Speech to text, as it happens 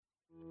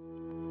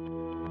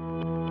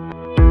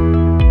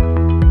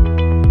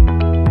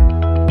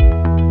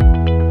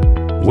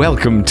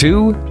Welcome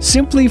to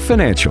Simply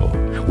Financial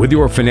with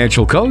your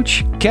financial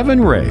coach, Kevin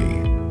Ray.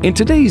 In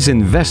today's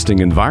investing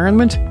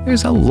environment,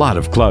 there's a lot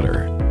of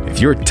clutter.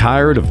 If you're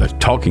tired of the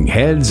talking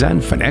heads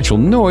and financial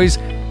noise,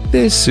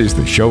 this is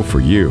the show for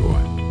you.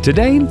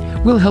 Today,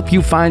 we'll help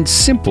you find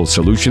simple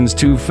solutions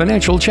to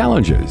financial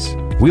challenges.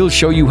 We'll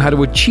show you how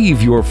to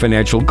achieve your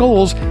financial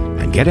goals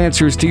and get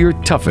answers to your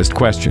toughest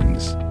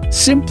questions.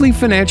 Simply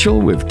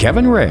Financial with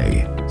Kevin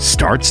Ray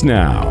starts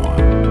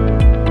now.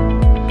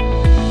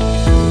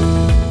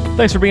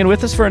 Thanks for being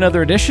with us for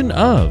another edition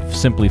of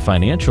Simply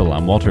Financial.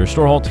 I'm Walter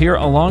Storholt here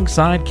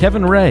alongside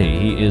Kevin Ray.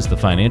 He is the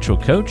financial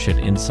coach at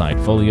Insight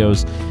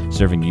Folios,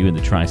 serving you in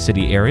the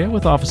Tri-City area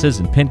with offices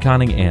in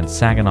Pinconning and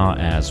Saginaw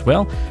as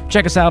well.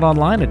 Check us out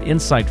online at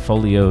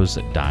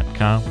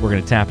insightfolios.com. We're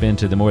going to tap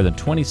into the more than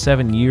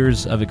 27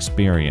 years of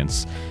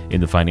experience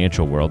in the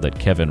financial world that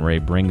Kevin Ray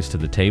brings to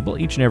the table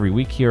each and every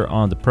week here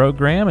on the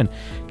program. And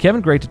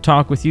Kevin, great to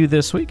talk with you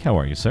this week. How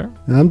are you, sir?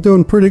 I'm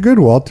doing pretty good,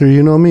 Walter.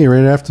 You know me,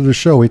 right after the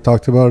show, we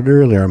talked about it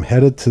earlier. I'm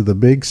headed to the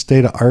big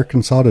state of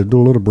Arkansas to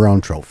do a little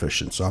brown trout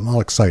fishing, so I'm all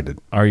excited.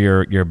 Are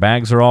your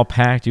bags are all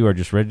packed? You are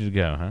just ready to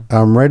go, huh?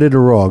 I'm ready to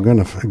roll. I'm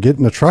going to get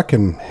in the truck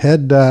and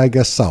head,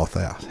 south.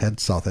 Head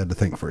south. I had to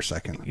think for a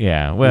second.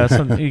 Yeah, well,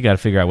 you got to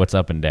figure out what's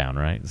up and down,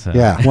 right? So.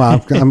 Yeah,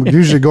 well, I'm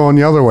usually going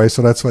the other way,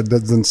 so that's what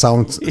doesn't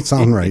sound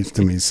right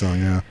to me, so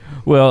yeah.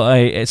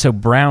 Well, so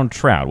brown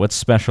trout, what's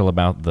special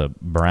about the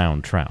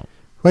brown trout?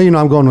 Well,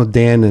 I'm going with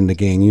Dan and the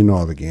gang. You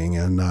know the gang,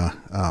 and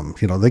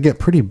they get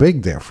pretty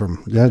big there.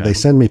 They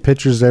send me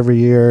pictures every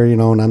year,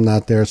 and I'm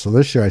not there. So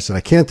this year I said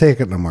I can't take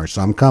it no more,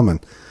 so I'm coming.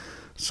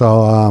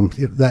 So I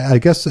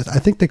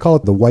think they call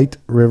it the White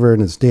River,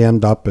 and it's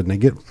dammed up, and they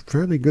get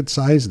fairly good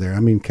size there. I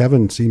mean,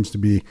 Kevin seems to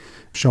be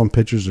showing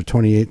pictures of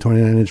 28,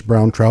 29-inch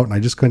brown trout, and I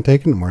just couldn't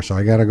take it no more, so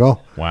I got to go.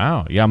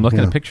 Wow. Yeah, I'm looking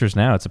at pictures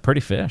now. It's a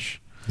pretty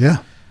fish. Yeah.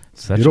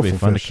 So that should be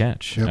fun fish to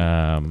catch. Yep.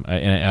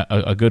 And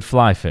a good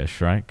fly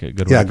fish, right?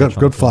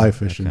 Good fly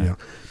fishing. Okay. Yeah.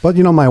 But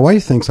my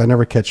wife thinks I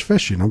never catch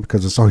fish,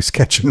 because it's always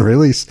catch and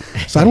release.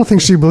 So I don't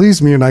think she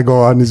believes me, and I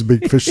go on these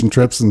big fishing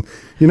trips, and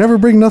you never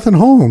bring nothing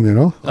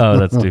home, Oh,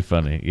 that's too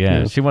funny.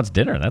 Yeah, she wants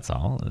dinner. That's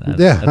all.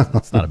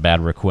 That's not a bad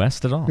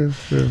request at all.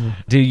 Yeah.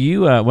 Do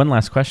you? One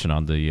last question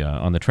on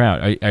the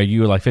trout. Are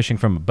you like fishing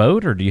from a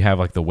boat, or do you have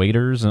like the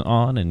waders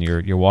on, and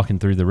you're walking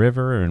through the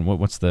river? And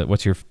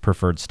what's your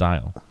preferred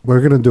style?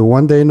 We're gonna do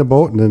one day in the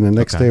boat, and then the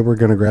next day we're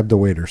gonna grab the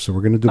wader. So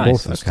we're gonna do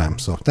both this time.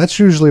 So that's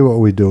usually what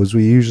we do. Is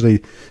we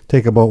usually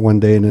take a boat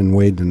one day and then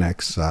wade the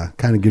next.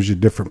 Kind of gives you a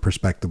different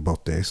perspective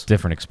both days.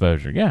 Different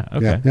exposure. Yeah.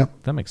 Okay. Yeah.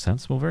 That makes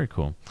sense. Well, very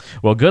cool.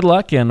 Well, good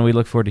luck, and we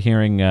look forward to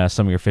hearing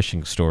some of your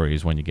fishing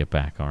stories when you get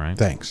back. All right.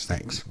 Thanks.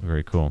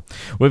 Very cool.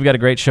 We've got a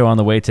great show on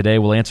the way today.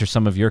 We'll answer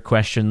some of your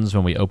questions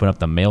when we open up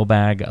the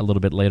mailbag a little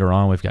bit later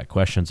on. We've got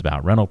questions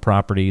about rental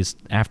properties,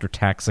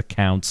 after-tax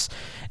accounts,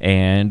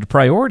 and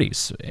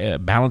priorities,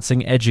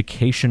 balancing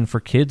education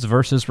for kids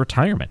versus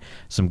retirement.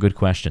 Some good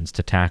questions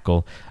to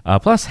tackle.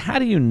 Plus, how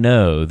do you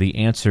know the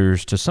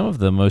answers to some of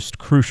the most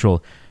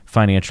crucial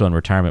financial and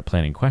retirement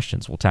planning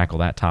questions? We'll tackle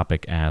that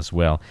topic as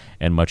well,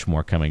 and much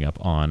more coming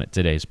up on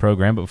today's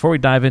program. But before we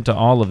dive into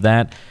all of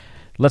that,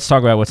 let's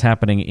talk about what's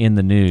happening in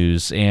the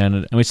news.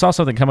 And we saw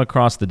something come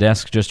across the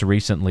desk just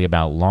recently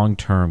about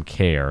long-term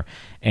care.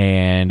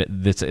 And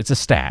it's a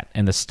stat.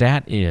 And the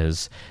stat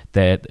is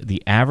that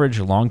the average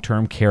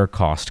long-term care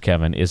cost,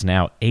 Kevin, is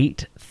now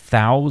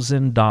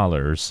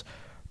 $8,000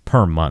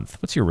 per month.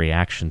 What's your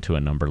reaction to a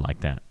number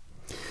like that?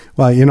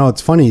 Well,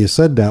 it's funny you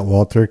said that,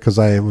 Walter, because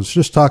I was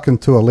just talking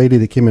to a lady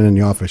that came in the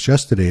office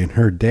yesterday, and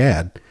her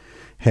dad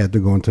had to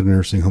go into the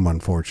nursing home,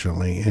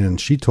 unfortunately, and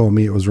she told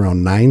me it was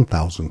around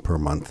 $9,000 per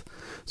month.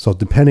 So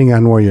depending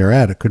on where you're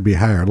at, it could be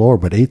higher or lower,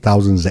 but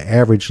 $8,000 is the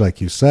average,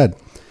 like you said.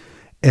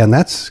 And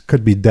that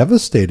could be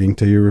devastating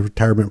to your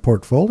retirement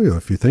portfolio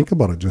if you think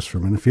about it just for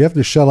a minute. If you have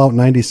to shell out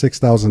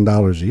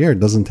 $96,000 a year,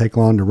 it doesn't take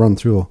long to run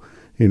through,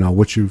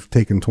 what you've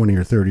taken 20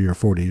 or 30 or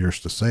 40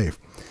 years to save.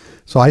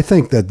 So I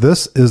think that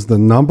this is the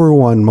number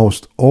one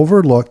most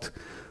overlooked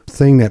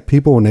thing that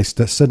people, when they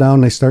sit down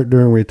and they start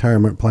doing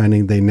retirement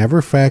planning, they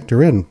never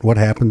factor in what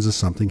happens if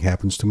something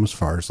happens to them as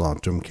far as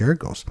long-term care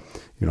goes.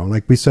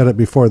 Like we said it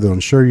before, they'll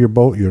insure your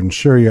boat, you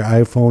insure your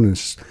iPhone,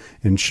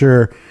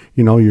 insure,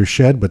 your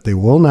shed, but they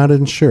will not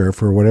insure,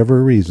 for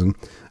whatever reason,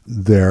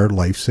 their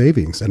life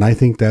savings. And I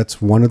think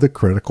that's one of the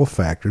critical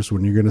factors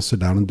when you're going to sit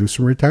down and do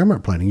some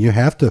retirement planning. You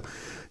have to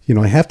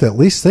at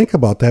least think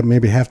about that,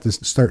 maybe have to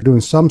start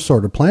doing some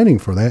sort of planning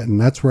for that. And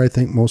that's where I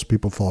think most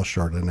people fall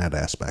short in that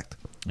aspect.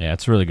 Yeah,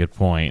 that's a really good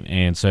point.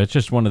 And so it's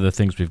just one of the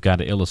things we've got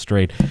to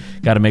illustrate,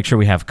 got to make sure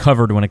we have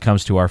covered when it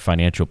comes to our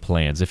financial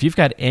plans. If you've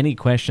got any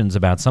questions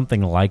about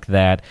something like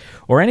that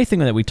or anything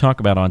that we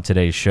talk about on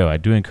today's show, I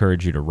do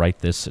encourage you to write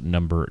this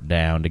number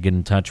down to get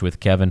in touch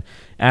with Kevin.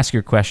 Ask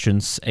your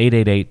questions.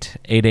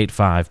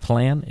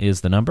 888-885-PLAN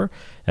is the number.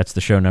 That's the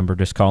show number.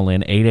 Just call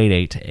in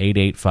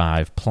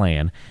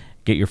 888-885-PLAN.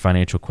 Get your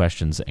financial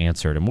questions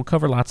answered. And we'll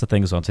cover lots of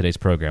things on today's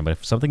program, but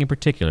if something in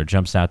particular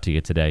jumps out to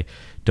you today,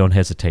 don't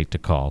hesitate to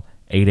call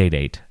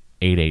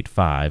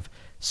 888-885-PLAN.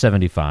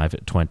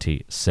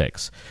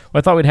 7526. Well,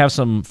 I thought we'd have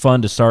some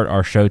fun to start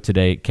our show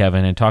today,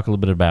 Kevin, and talk a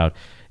little bit about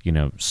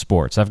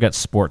sports. I've got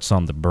sports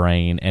on the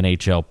brain.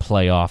 NHL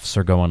playoffs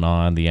are going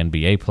on. The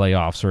NBA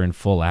playoffs are in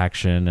full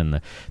action,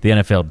 and the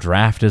NFL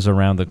draft is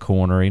around the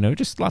corner.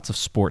 Just lots of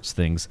sports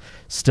things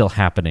still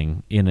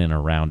happening in and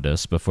around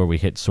us before we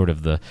hit sort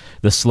of the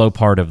slow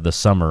part of the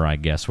summer, I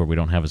guess, where we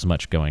don't have as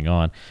much going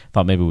on.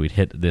 Thought maybe we'd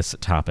hit this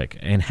topic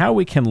and how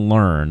we can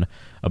learn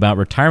about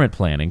retirement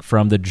planning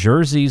from the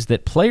jerseys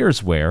that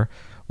players wear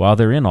while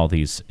they're in all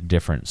these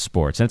different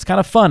sports. And it's kind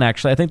of fun,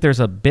 actually. I think there's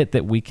a bit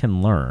that we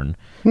can learn,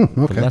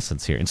 the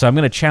lessons here. And so I'm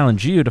going to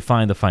challenge you to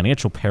find the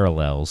financial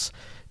parallels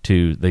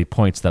to the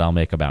points that I'll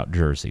make about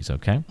jerseys,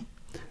 okay?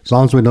 As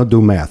long as we don't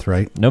do math,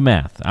 right? No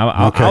math.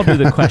 I'll do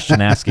the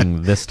question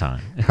asking this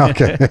time.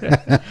 Okay.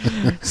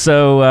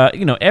 So,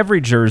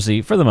 every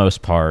jersey, for the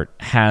most part,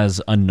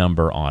 has a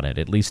number on it,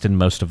 at least in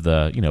most of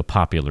the,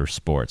 popular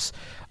sports.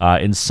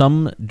 In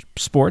some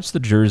sports,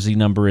 the jersey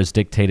number is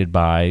dictated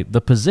by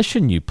the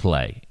position you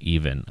play,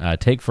 even.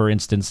 Take, for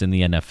instance, in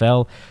the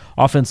NFL,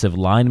 offensive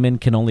linemen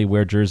can only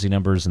wear jersey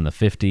numbers in the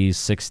 50s,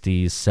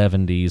 60s,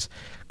 70s.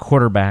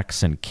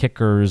 Quarterbacks and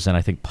kickers, and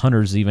I think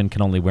punters even,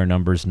 can only wear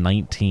numbers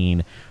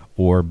 19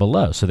 or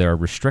below. So there are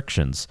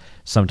restrictions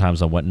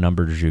sometimes on what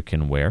numbers you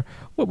can wear.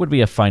 What would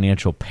be a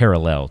financial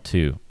parallel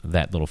to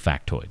that little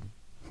factoid?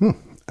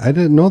 I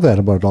didn't know that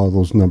about all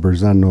those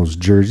numbers on those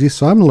jerseys,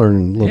 so I'm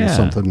learning a little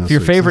something. If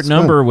your favorite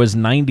number was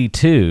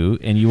 92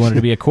 and you wanted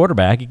to be a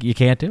quarterback, you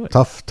can't do it.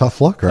 Tough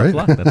luck, right?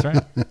 Tough luck, that's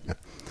right.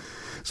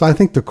 So I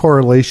think the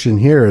correlation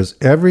here is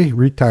every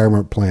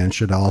retirement plan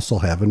should also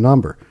have a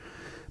number.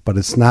 But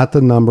it's not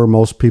the number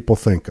most people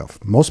think of.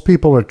 Most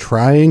people are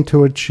trying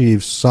to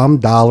achieve some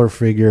dollar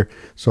figure,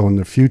 so in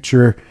the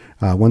future,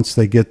 once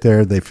they get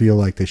there, they feel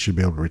like they should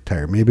be able to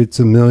retire. Maybe it's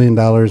 $1 million,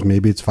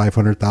 maybe it's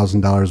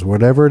 $500,000,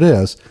 whatever it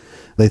is,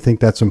 they think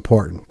that's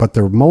important. But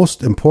the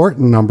most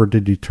important number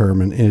to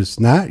determine is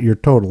not your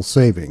total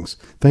savings.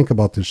 Think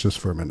about this just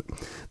for a minute.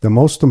 The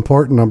most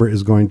important number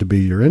is going to be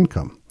your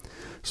income.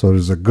 So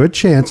there's a good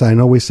chance, I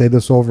know we say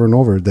this over and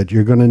over, that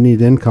you're going to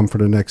need income for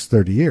the next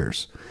 30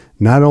 years.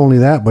 Not only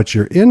that, but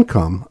your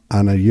income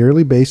on a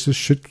yearly basis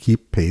should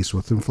keep pace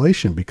with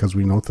inflation because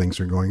we know things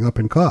are going up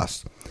in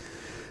cost.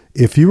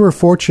 If you were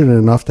fortunate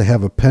enough to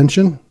have a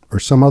pension or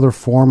some other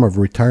form of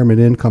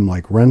retirement income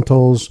like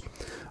rentals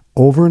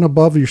over and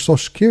above your Social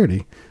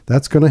Security,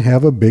 that's going to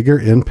have a bigger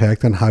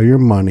impact on how your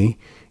money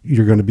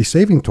you're going to be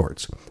saving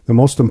towards. The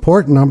most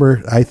important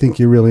number I think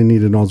you really need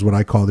to know is what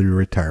I call the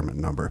retirement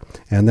number.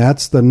 And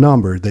that's the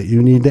number that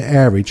you need to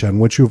average on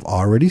what you've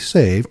already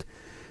saved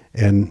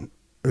and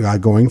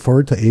going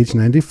forward to age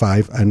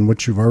 95 and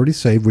what you've already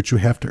saved, which you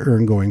have to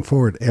earn going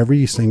forward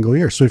every single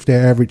year. So if they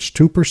average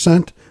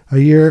 2% a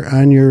year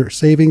on your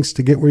savings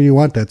to get where you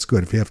want, that's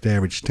good. If you have to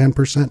average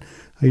 10%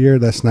 a year,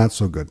 that's not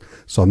so good.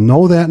 So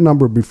know that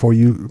number before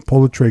you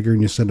pull the trigger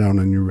and you sit down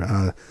and you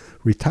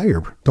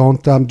retire.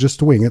 Don't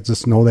just wing it.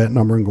 Just know that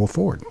number and go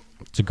forward.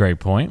 It's a great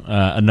point.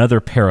 Another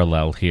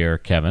parallel here,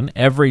 Kevin.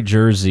 Every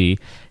jersey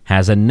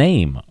has a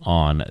name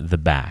on the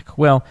back.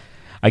 Well,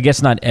 I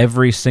guess not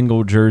every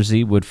single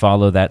jersey would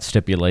follow that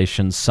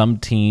stipulation. Some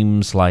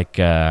teams, like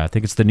I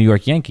think it's the New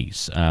York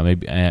Yankees,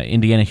 maybe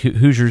Indiana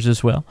Hoosiers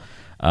as well,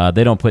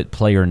 they don't put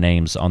player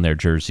names on their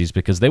jerseys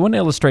because they want to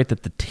illustrate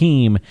that the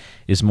team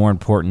is more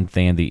important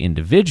than the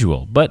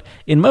individual. But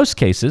in most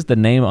cases, the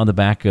name on the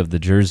back of the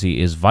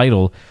jersey is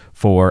vital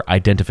for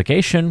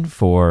identification,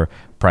 for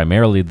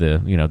primarily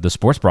the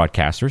sports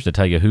broadcasters to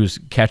tell you who's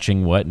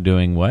catching what and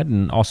doing what,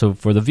 and also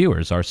for the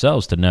viewers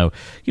ourselves to know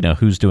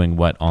who's doing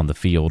what on the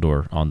field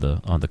or on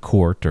the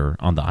court or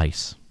on the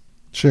ice.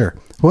 Sure.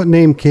 What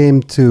name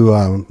came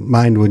to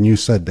mind when you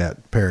said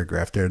that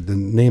paragraph there? The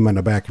name on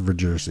the back of your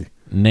jersey.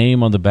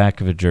 Name on the back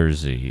of a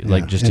jersey,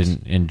 like just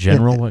in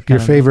general. What your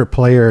favorite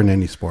player in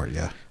any sport?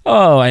 Yeah.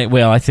 Oh,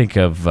 I think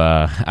of,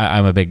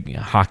 I'm a big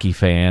hockey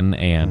fan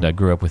and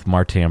grew up with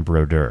Martin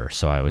Brodeur.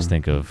 So I always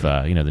think of,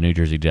 the New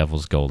Jersey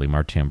Devils goalie,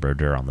 Martin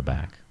Brodeur on the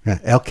back. Yeah,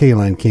 Al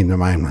Kaline came to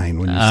my mind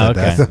when you said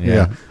that.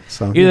 Yeah.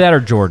 So, either that or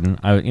Jordan.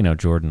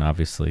 Jordan,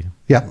 obviously.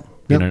 Yeah.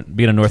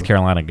 Being a North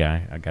Carolina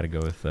guy, I got to go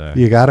with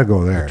you got to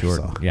go there.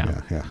 Jordan. So,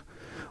 yeah.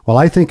 Well,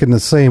 I think in the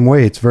same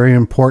way, it's very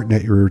important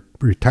that your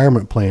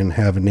retirement plan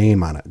have a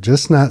name on it,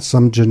 just not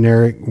some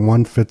generic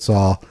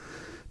one-fits-all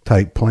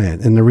type plan.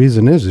 And the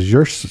reason is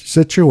your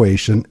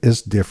situation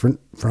is different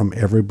from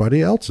everybody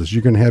else's.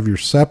 You're going to have your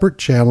separate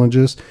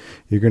challenges.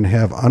 You're going to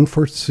have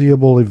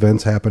unforeseeable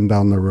events happen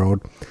down the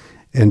road.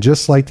 And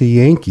just like the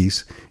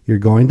Yankees, you're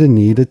going to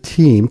need a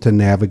team to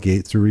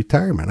navigate through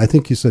retirement. I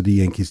think you said the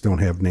Yankees don't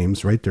have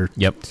names, right? They're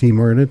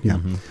team-oriented. Yeah.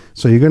 Mm-hmm.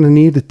 So you're going to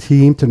need a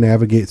team to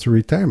navigate through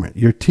retirement.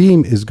 Your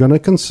team is going to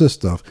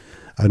consist of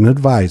an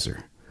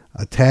advisor,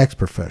 a tax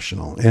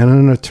professional, and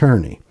an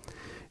attorney.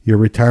 Your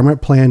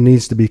retirement plan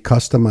needs to be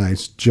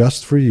customized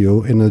just for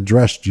you and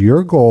address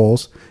your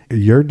goals,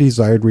 your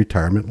desired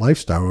retirement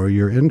lifestyle, or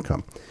your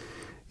income.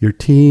 Your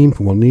team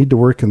will need to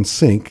work in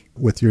sync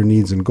with your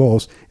needs and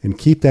goals, and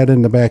keep that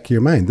in the back of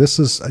your mind. This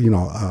is,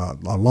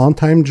 a long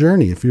time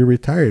journey. If you're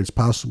retired, it's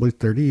possibly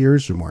 30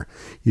 years or more.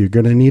 You're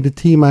going to need a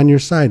team on your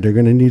side. They're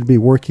going to need to be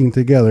working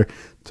together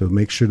to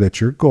make sure that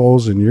your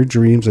goals and your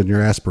dreams and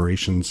your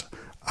aspirations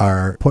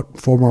are put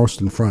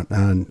foremost in front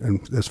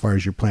and as far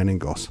as your planning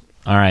goes.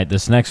 All right,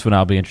 this next one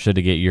I'll be interested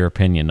to get your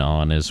opinion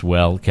on as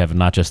well, Kevin.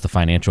 Not just the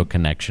financial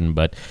connection,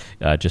 but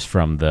just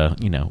from the,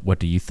 what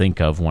do you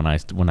think of when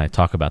I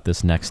talk about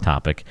this next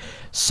topic?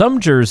 Some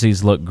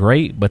jerseys look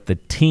great, but the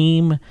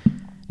team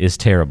is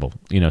terrible.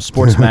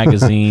 Sports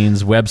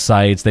magazines,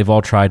 websites, they've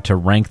all tried to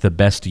rank the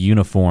best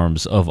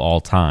uniforms of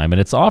all time,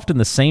 and it's often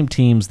the same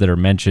teams that are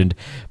mentioned.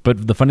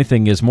 But the funny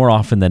thing is, more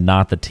often than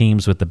not, the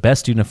teams with the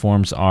best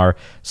uniforms are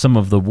some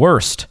of the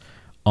worst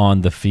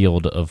on the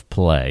field of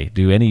play.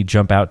 Do any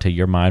jump out to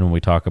your mind when we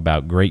talk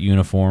about great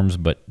uniforms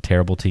but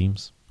terrible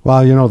teams?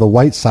 Well, the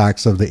White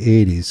Sox of the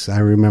 80s, I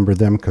remember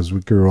them because we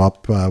grew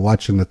up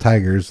watching the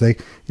Tigers. They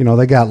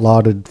got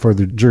lauded for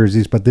their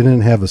jerseys, but they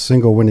didn't have a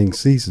single winning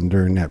season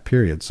during that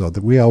period. So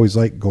we always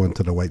liked going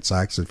to the White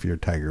Sox if you're a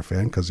Tiger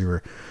fan, because they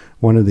were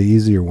one of the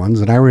easier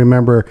ones. And I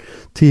remember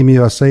Team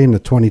USA in the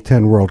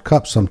 2010 World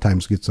Cup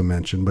sometimes gets a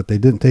mention, but they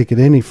didn't take it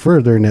any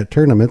further in that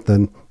tournament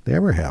than they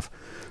ever have.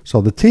 So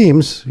the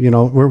teams,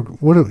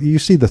 you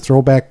see the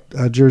throwback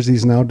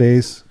jerseys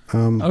nowadays.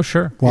 Oh,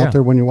 sure. Walter,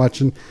 yeah. When you're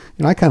watching,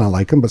 I kind of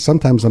like them, but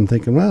sometimes I'm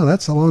thinking, well,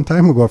 that's a long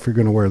time ago if you're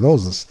going to wear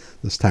those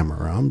this time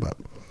around. But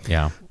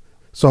yeah.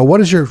 So what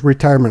does your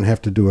retirement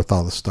have to do with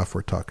all the stuff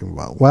we're talking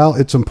about? Well,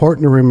 it's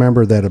important to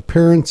remember that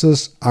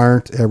appearances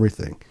aren't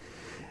everything.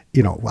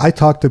 I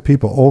talk to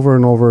people over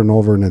and over and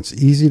over, and it's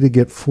easy to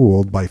get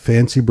fooled by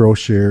fancy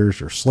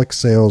brochures or slick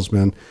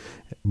salesmen.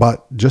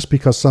 But just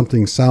because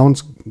something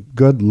sounds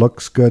good,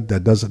 looks good,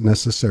 that doesn't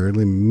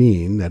necessarily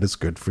mean that it's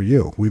good for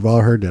you. We've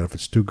all heard that if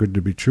it's too good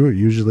to be true, it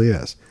usually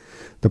is.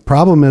 The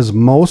problem is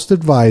most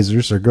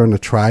advisors are going to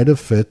try to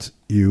fit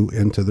you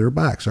into their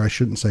box. Or I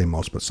shouldn't say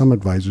most, but some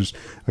advisors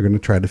are going to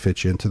try to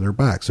fit you into their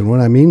box. And what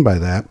I mean by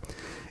that,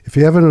 if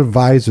you have an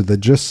advisor that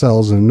just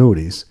sells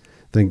annuities,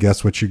 then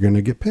guess what you're going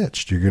to get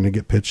pitched? You're going to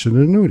get pitched in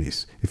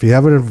annuities. If you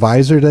have an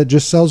advisor that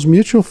just sells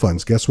mutual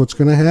funds, guess what's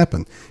going to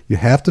happen? You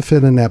have to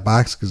fit in that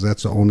box because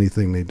that's the only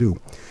thing they do.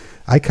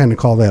 I kind of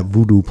call that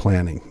voodoo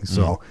planning.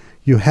 So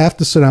you have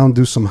to sit down and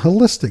do some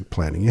holistic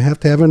planning. You have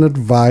to have an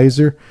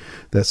advisor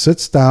that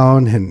sits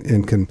down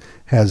and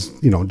has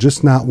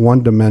just not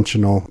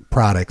one-dimensional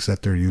products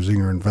that they're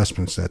using or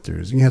investments that they're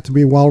using. You have to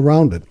be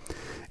well-rounded.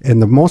 And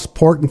the most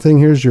important thing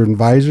here is your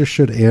advisor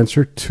should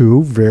answer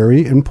two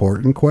very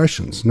important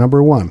questions.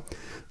 Number one,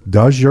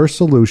 does your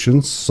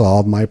solution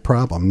solve my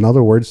problem? In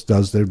other words,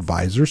 does the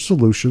advisor's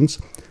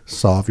solutions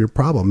solve your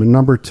problem? And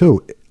number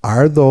two,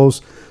 are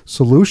those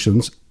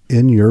solutions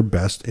in your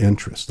best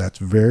interest? That's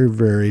very,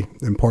 very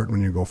important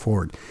when you go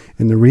forward.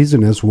 And the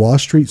reason is Wall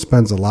Street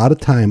spends a lot of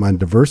time on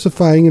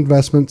diversifying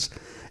investments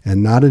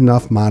and not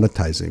enough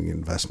monetizing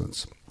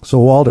investments. So,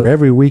 Walter,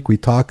 every week we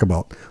talk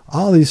about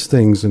all these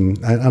things,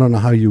 and I don't know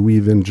how you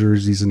weave in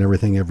jerseys and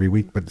everything every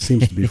week, but it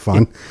seems to be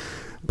fun.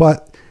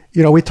 But,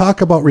 we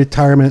talk about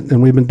retirement,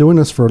 and we've been doing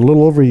this for a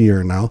little over a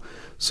year now.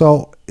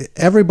 So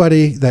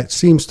everybody that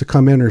seems to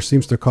come in or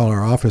seems to call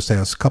our office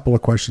has a couple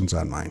of questions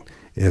on mind.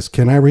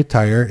 Can I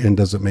retire, and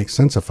does it make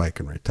sense if I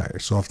can retire?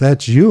 So if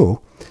that's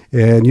you,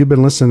 and you've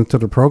been listening to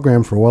the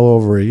program for well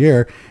over a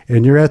year,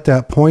 and you're at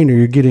that point or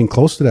you're getting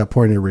close to that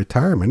point of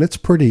retirement, it's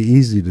pretty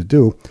easy to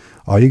do.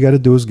 All you got to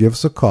do is give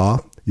us a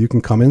call. You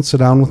can come in, sit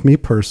down with me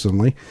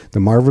personally. The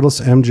Marvelous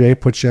MJ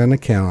puts you on the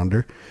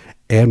calendar,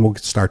 and we'll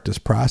start this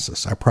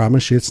process. I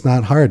promise you it's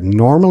not hard.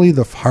 Normally,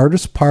 the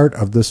hardest part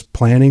of this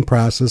planning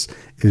process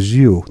is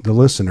you, the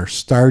listener,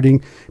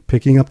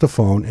 picking up the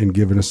phone and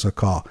giving us a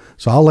call.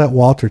 So I'll let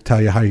Walter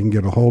tell you how you can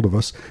get a hold of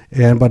us.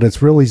 But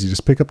it's real easy.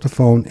 Just pick up the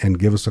phone and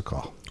give us a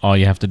call. All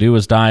you have to do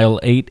is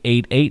dial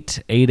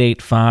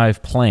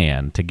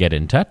 888-885-PLAN to get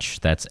in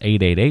touch. That's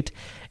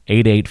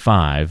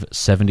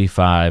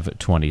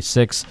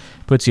 888-885-7526.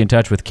 Puts you in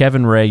touch with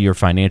Kevin Ray, your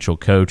financial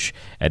coach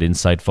at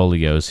Insight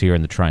Folios here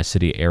in the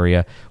Tri-City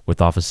area,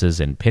 with offices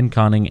in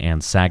Pinconning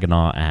and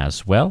Saginaw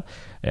as well.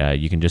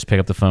 You can just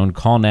pick up the phone,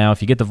 call now.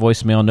 If you get the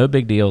voicemail, no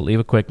big deal. Leave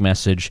a quick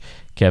message.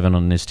 Kevin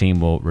and his team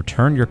will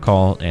return your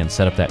call and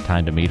set up that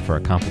time to meet for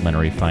a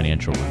complimentary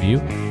financial review.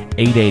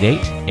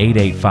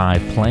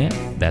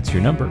 888-885-PLAN. That's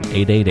your number,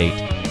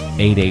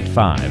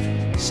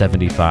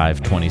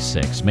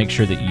 888-885-7526. Make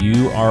sure that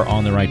you are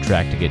on the right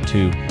track to get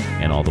to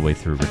and all the way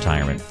through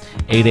retirement.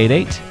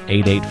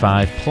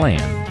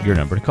 888-885-PLAN, your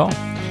number to call.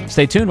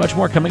 Stay tuned. Much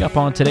more coming up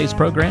on today's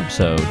program,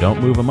 so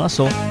don't move a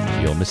muscle.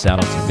 You'll miss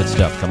out on some good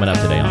stuff coming up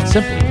today on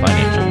Simply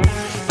Financial.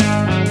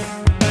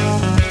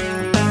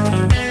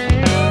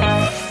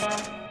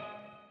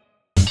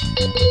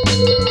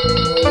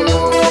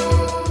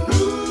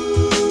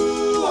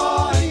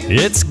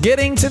 It's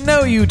getting to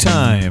know you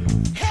time.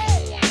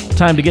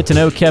 Time to get to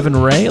know Kevin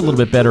Ray a little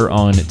bit better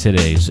on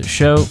today's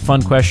show.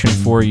 Fun question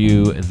for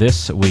you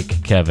this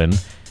week, Kevin.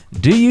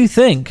 Do you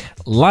think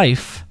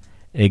life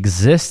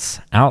exists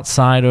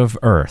outside of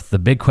Earth? The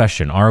big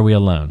question, are we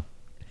alone?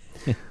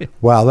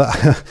 Well,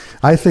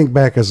 I think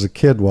back as a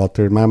kid,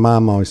 Walter, my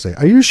mom always say,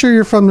 "Are you sure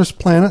you're from this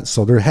planet?"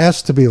 So there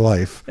has to be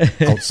life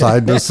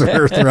outside this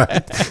Earth,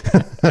 right?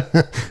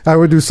 I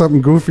would do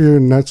something goofy,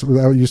 and that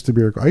used to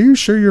be, "Are you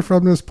sure you're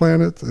from this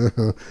planet?"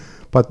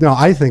 But no,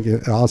 I think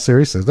in all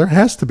seriousness, there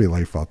has to be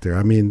life out there.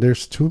 I mean,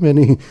 there's too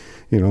many,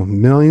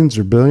 millions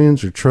or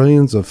billions or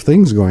trillions of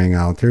things going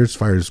out there as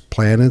far as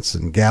planets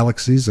and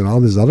galaxies and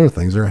all these other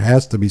things. There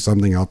has to be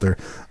something out there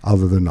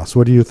other than us.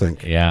 What do you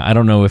think? Yeah, I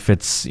don't know if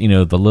it's,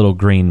 the little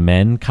green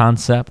men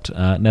concept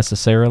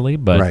necessarily,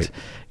 but Right.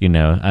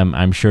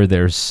 I'm sure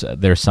there's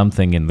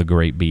something in the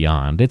great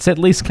beyond. It's at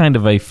least kind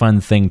of a fun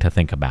thing to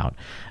think about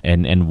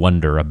and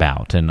wonder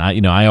about. And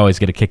I always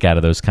get a kick out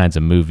of those kinds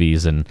of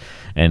movies and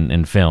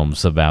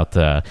films about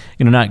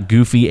not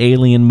goofy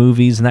alien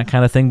movies and that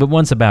kind of thing, but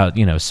ones about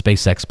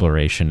space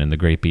exploration and the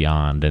great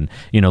beyond, and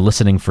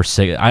listening for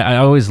I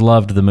always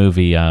loved the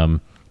movie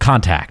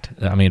Contact.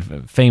 I mean,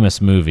 famous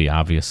movie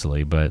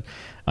obviously, but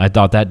I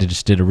thought that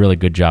just did a really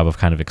good job of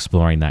kind of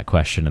exploring that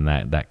question and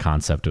that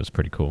concept. It was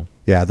pretty cool.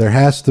 Yeah, I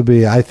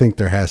think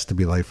there has to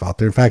be life out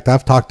there. In fact,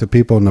 I've talked to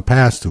people in the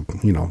past who,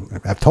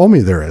 have told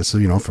me there is,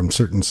 from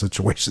certain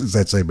situations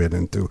that they've been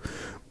into.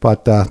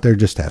 But there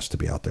just has to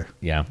be out there.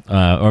 Yeah,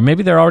 or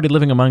maybe they're already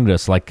living among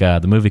us, like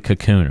the movie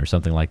Cocoon or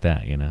something like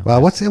that.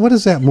 Well, what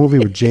is that movie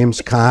with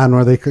James Caan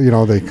where they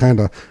kind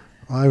of,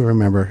 I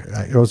remember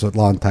it was a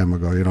long time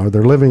ago.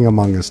 They're living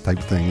among us type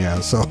thing. Yeah,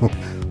 so.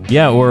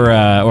 Yeah,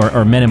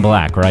 or Men in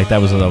Black, right?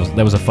 That was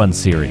a fun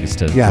series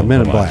to. Yeah, to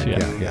Men in watch.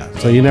 Black. Yeah.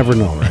 So you never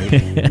know, right?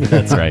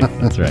 That's right.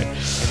 That's right.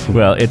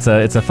 Well, it's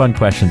a fun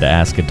question to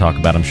ask and talk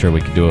about. I'm sure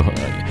we could do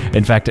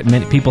in fact,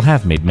 many people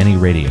have made many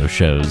radio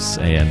shows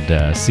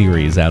and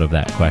series out of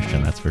that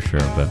question. That's for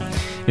sure. But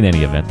in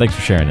any event, thanks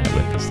for sharing that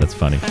with us. That's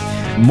funny.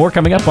 More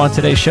coming up on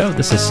today's show.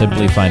 This is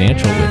Simply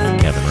Financial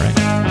with Kevin Ray.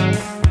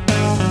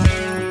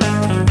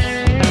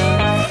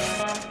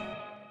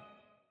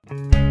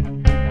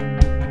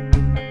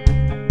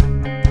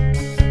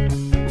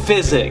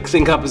 Physics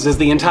encompasses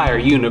the entire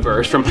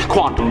universe, from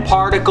quantum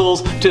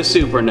particles to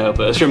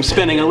supernovas, from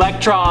spinning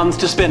electrons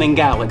to spinning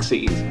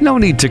galaxies. No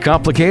need to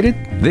complicate it.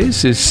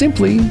 This is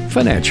Simply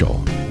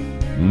Financial.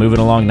 Moving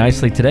along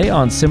nicely today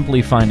on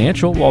Simply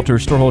Financial. Walter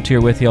Storholt here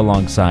with you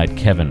alongside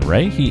Kevin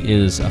Ray. He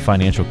is a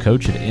financial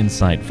coach at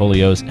Insight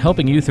Folios,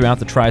 helping you throughout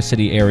the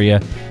Tri-City area.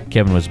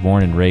 Kevin was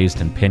born and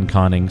raised in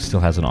Pinconning,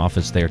 still has an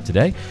office there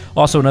today.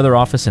 Also another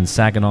office in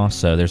Saginaw,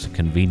 so there's a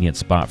convenient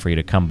spot for you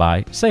to come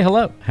by, say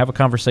hello, have a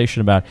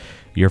conversation about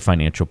your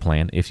financial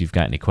plan if you've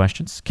got any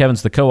questions.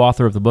 Kevin's the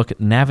co-author of the book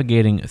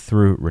Navigating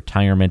Through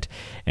Retirement,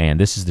 and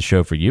this is the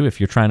show for you if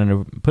you're trying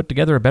to put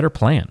together a better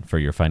plan for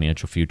your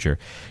financial future.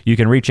 You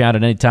can reach out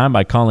at any time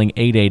by calling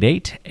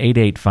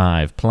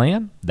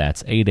 888-885-PLAN.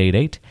 That's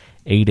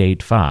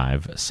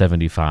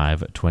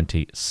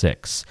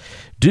 888-885-7526.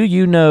 Do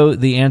you know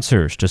the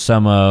answers to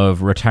some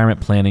of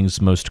retirement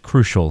planning's most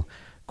crucial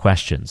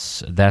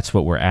questions? That's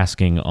what we're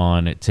asking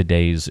on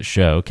today's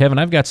show. Kevin,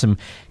 I've got some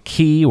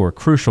key or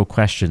crucial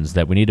questions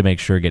that we need to make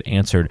sure get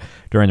answered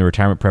during the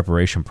retirement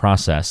preparation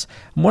process.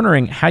 I'm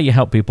wondering how you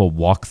help people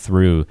walk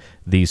through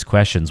these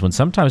questions when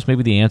sometimes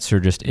maybe the answer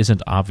just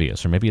isn't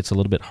obvious, or maybe it's a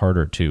little bit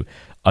harder to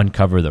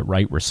uncover the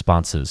right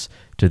responses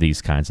to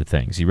these kinds of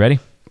things. You ready?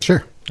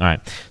 Sure. All right.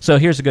 So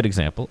here's a good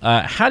example.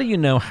 How do you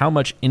know how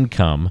much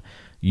income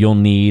you'll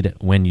need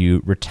when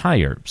you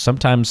retire?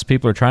 Sometimes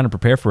people are trying to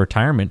prepare for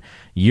retirement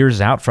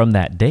years out from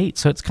that date,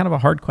 so it's kind of a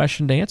hard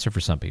question to answer for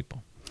some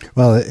people.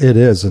 Well, it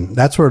is, and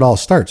that's where it all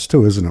starts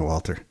too, isn't it,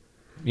 Walter?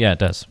 Yeah, it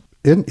does.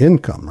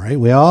 Income, right?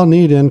 We all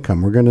need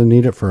income. We're going to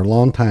need it for a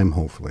long time,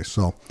 hopefully.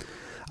 So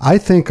I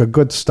think a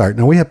good start.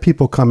 Now, we have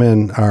people come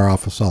in our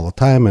office all the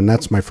time, and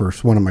that's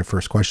one of my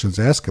first questions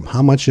to ask them.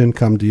 How much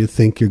income do you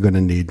think you're going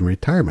to need in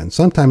retirement?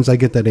 Sometimes I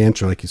get that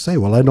answer like you say,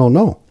 well, I don't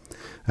know.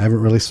 I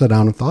haven't really sat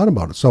down and thought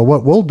about it. So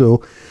what we'll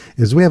do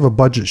is we have a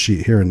budget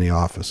sheet here in the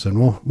office,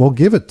 and we'll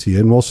give it to you,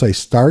 and we'll say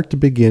start the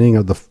beginning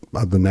of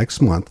the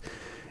next month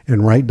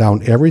and write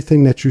down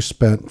everything that you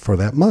spent for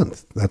that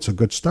month. That's a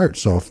good start.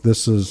 So if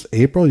this is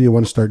April, you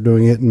want to start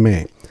doing it in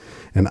May.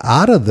 And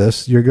out of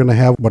this, you're going to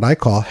have what I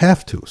call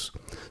have-tos.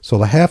 So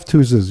the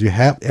have-tos is you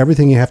have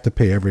everything you have to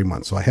pay every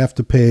month. So I have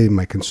to pay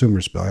my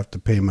consumer's bill. I have to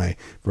pay my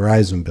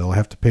Verizon bill. I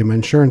have to pay my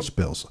insurance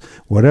bills.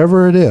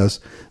 Whatever it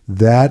is,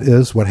 that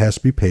is what has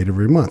to be paid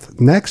every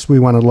month. Next, we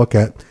want to look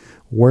at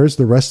where's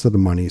the rest of the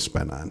money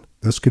spent on.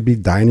 This could be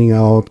dining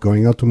out,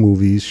 going out to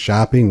movies,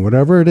 shopping,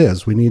 whatever it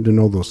is. We need to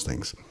know those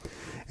things.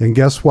 And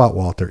guess what,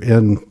 Walter?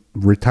 In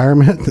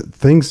retirement,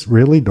 things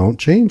really don't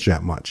change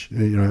that much,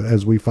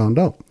 as we found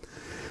out.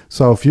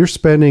 So if you're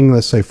spending,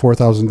 let's say,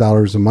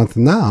 $4,000 a month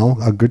now,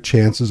 a good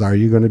chances are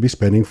you're going to be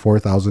spending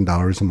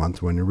 $4,000 a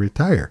month when you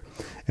retire.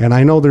 And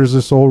I know there's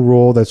this old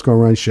rule that's going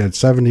around, you should have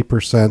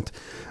 70%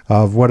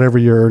 of whatever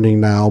you're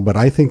earning now, but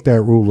I think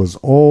that rule is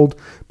old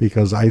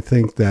because I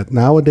think that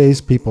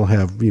nowadays people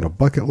have,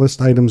 bucket list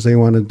items they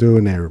want to do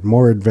and they're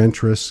more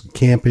adventurous,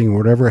 camping,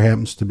 whatever it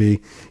happens to be.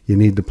 You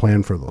need to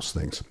plan for those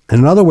things.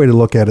 And another way to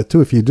look at it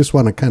too, if you just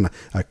want to kind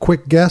of a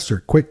quick guess or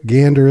quick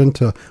gander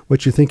into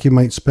what you think you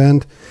might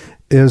spend,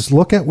 is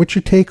look at what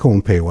your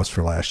take-home pay was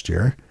for last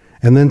year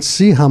and then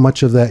see how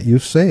much of that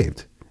you've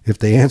saved. If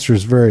the answer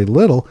is very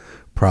little,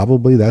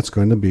 probably that's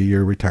going to be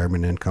your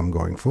retirement income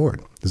going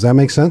forward. Does that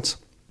make sense?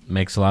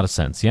 Makes a lot of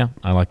sense. Yeah,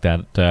 I like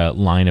that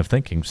line of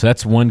thinking. So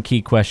that's one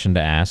key question to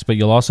ask, but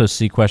you'll also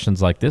see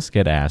questions like this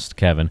get asked,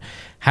 Kevin.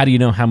 How do you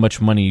know how much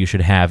money you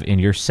should have in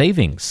your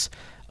savings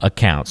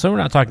account? So we're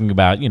not talking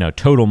about,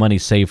 total money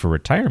saved for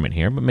retirement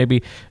here, but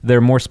maybe there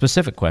are more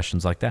specific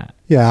questions like that.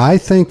 Yeah, I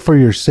think for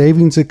your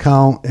savings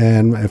account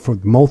and for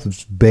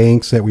most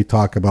banks that we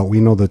talk about,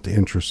 we know that the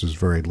interest is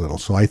very little.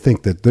 So I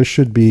think that this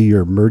should be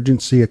your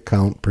emergency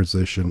account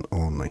position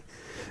only.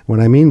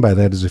 What I mean by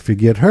that is if you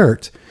get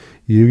hurt,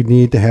 you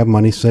need to have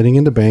money sitting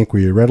in the bank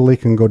where you readily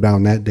can go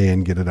down that day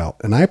and get it out.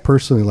 And I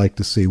personally like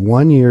to see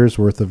 1 year's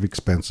worth of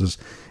expenses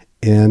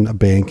in a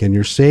bank in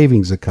your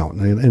savings account.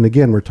 And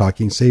again, we're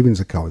talking savings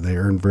account. They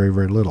earn very,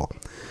 very little.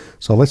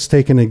 So let's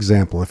take an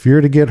example. If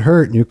you're to get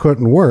hurt and you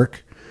couldn't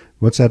work,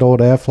 what's that old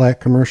Aflac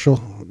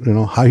commercial?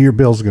 How your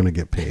bill's going to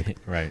get paid.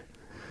 Right.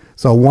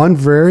 So one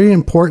very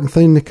important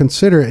thing to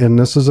consider, and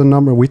this is a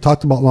number, we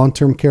talked about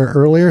long-term care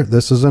earlier.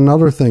 This is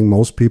another thing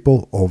most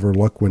people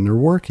overlook when they're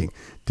working.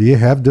 Do you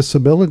have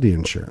disability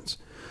insurance?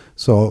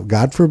 So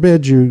God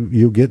forbid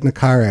you get in a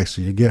car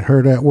accident, you get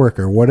hurt at work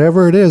or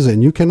whatever it is,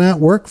 and you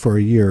cannot work for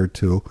a year or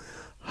two.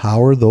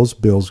 How are those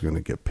bills going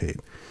to get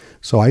paid?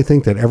 So I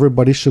think that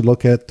everybody should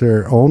look at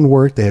their own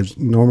work.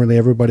 Normally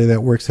everybody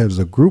that works has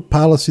a group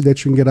policy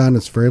that you can get on.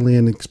 It's fairly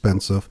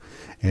inexpensive.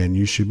 And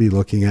you should be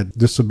looking at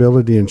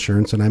disability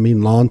insurance, and I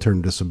mean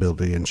long-term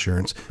disability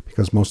insurance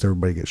because most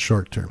everybody gets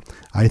short-term.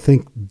 I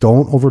think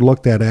don't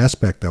overlook that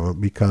aspect of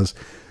it because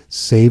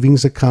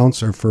savings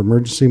accounts are for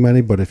emergency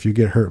money, but if you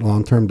get hurt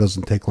long-term, it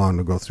doesn't take long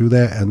to go through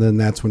that, and then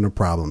that's when the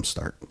problems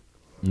start.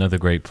 Another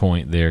great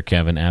point there,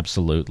 Kevin.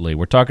 Absolutely.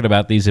 We're talking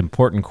about these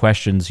important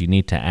questions you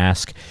need to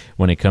ask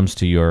when it comes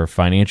to your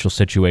financial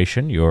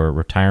situation, your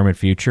retirement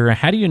future.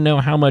 How do you know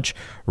how much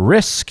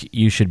risk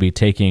you should be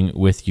taking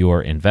with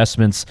your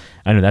investments?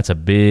 I know that's a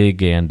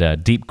big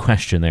and deep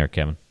question there,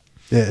 Kevin.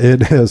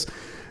 It is.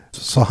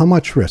 So how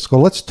much risk?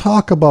 Well, let's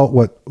talk about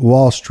what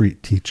Wall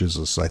Street teaches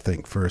us, I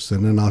think, first,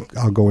 and then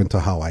I'll go into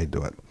how I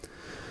do it.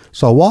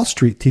 So Wall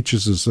Street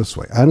teaches us this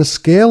way. On a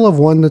scale of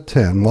 1 to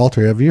 10,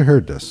 Walter, have you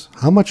heard this?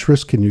 How much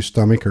risk can you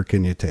stomach or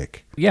can you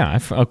take? Yeah.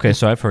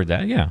 So I've heard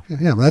that. Yeah.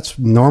 Yeah. That's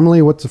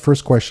normally what's the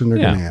first question they're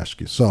going to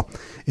ask you. So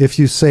if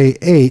you say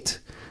 8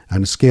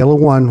 on a scale of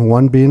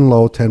 1 being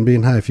low, 10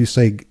 being high, if you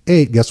say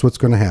 8, guess what's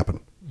going to happen?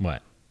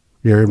 What?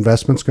 Your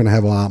investment's going to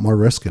have a lot more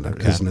risk in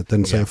it, isn't it,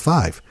 than say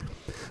 5.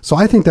 So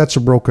I think that's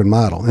a broken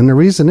model. And the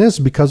reason is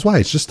because why?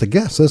 It's just a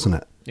guess, isn't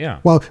it? Yeah.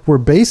 Well, we're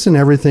basing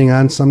everything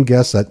on some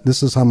guess that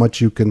this is how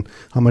much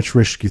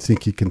risk you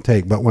think you can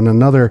take. But when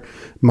another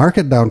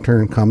market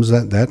downturn comes,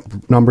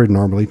 that number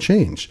normally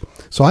changed.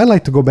 So I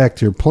like to go back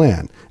to your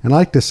plan. And I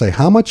like to say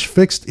how much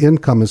fixed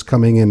income is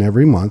coming in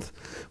every month.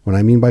 What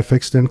I mean by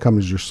fixed income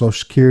is your Social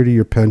Security,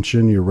 your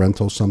pension, your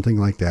rental, something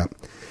like that.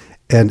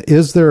 And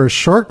is there a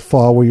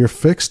shortfall where your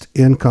fixed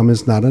income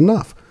is not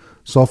enough?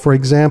 So, for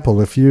example,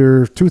 if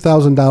you're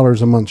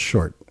 $2,000 a month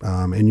short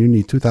and you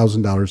need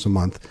 $2,000 a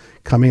month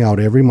coming out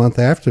every month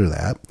after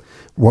that,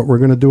 what we're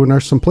going to do in our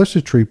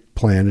Simplicity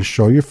plan is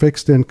show your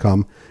fixed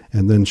income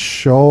and then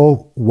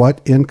show what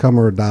income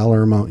or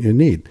dollar amount you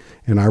need.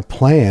 And our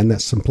plan,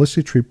 that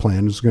Simplicity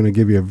plan, is going to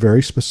give you a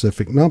very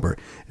specific number.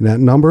 And that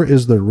number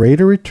is the rate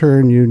of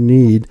return you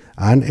need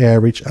on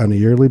average on a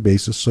yearly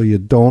basis so you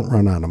don't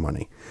run out of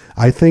money.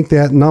 I think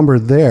that number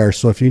there,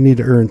 so if you need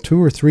to earn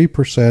 2 or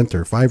 3%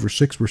 or 5 or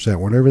 6%,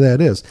 whatever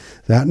that is,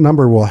 that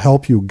number will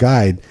help you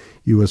guide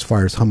you as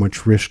far as how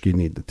much risk you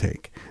need to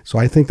take. So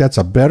I think that's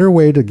a better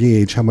way to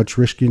gauge how much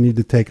risk you need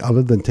to take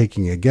other than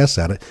taking a guess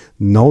at it.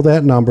 Know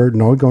that number,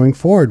 know going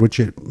forward, which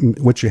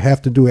you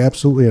have to do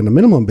absolutely on a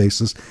minimum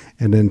basis,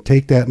 and then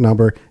take that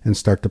number and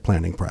start the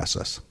planning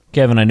process.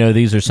 Kevin, I know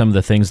these are some of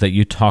the things that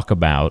you talk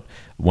about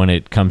when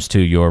it comes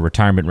to your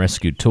Retirement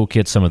Rescue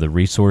Toolkit, some of the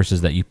resources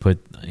that you put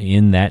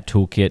in that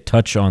toolkit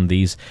touch on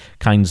these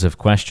kinds of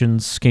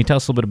questions. Can you tell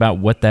us a little bit about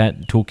what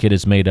that toolkit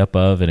is made up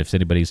of, and if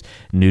anybody's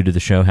new to the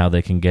show, how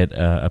they can get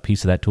a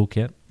piece of that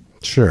toolkit?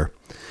 Sure.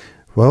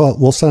 Well,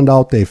 we'll send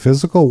out a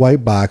physical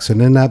white box,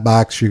 and in that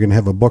box, you're going to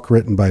have a book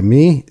written by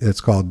me. It's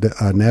called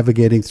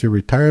Navigating Through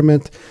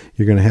Retirement.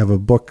 You're going to have a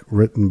book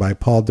written by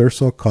Paul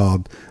Durso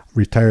called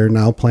Retire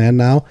Now, Plan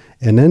Now.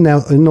 And then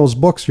now in those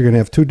books, you're going to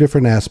have two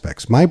different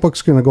aspects. My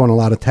book's going to go in a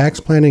lot of tax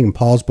planning, and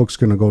Paul's book's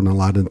going to go in a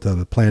lot into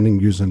the planning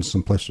using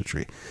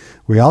Simplicity.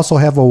 We also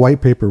have a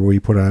white paper we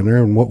put on there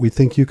and what we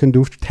think you can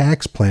do for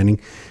tax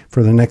planning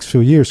for the next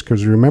few years.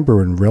 Because remember,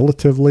 we're in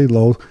relatively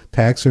low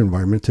tax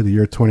environment to the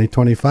year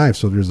 2025.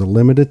 So there's a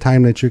limited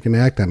time that you can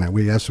act on that.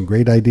 We have some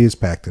great ideas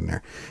packed in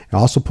there. I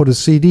also put a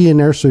CD in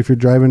there, so if you're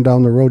driving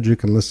down the road, you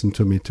can listen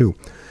to me too.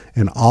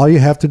 And all you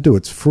have to do,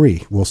 it's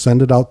free. We'll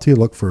send it out to you.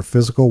 Look for a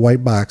physical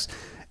white box.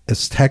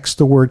 It's text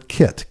the word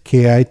KIT,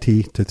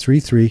 K-I-T, to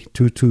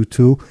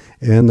 33222,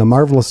 and the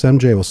Marvelous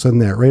MJ will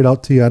send that right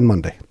out to you on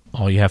Monday.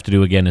 All you have to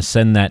do, again, is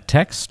send that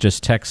text.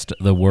 Just text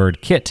the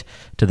word KIT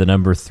to the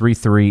number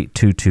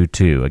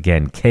 33222.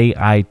 Again,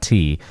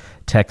 K-I-T.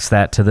 Text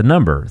that to the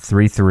number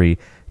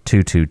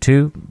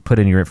 33222. Put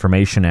in your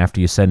information after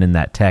you send in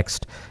that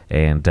text,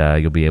 and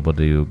you'll be able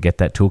to get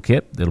that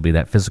toolkit. It'll be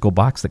that physical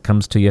box that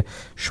comes to you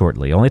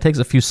shortly. It only takes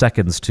a few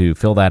seconds to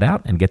fill that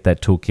out and get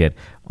that toolkit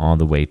on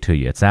the way to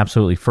you. It's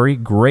absolutely free.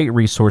 Great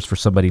resource for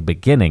somebody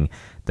beginning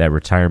that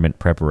retirement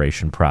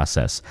preparation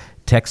process.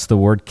 Text the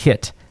word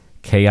KIT,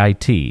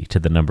 K-I-T, to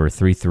the number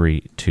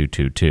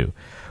 33222.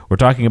 We're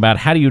talking about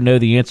how do you know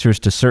the answers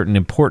to certain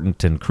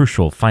important and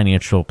crucial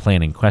financial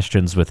planning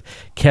questions with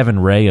Kevin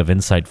Ray of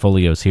Insight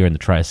Folios here in the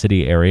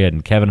Tri-City area.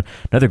 And Kevin,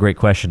 another great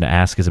question to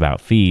ask is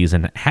about fees.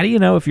 And how do you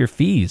know if your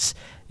fees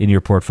in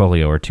your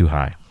portfolio are too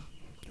high?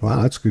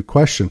 Wow, that's a good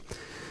question.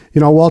 You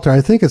know, Walter,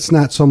 I think it's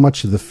not so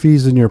much of the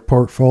fees in your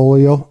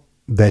portfolio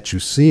that you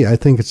see. I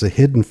think it's the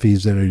hidden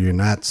fees that you're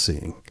not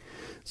seeing.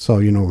 So,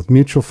 you know, with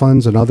mutual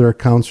funds and other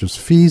accounts, there's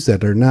fees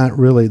that are not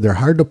really, they're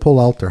hard to pull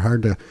out. They're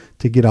hard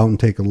to get out and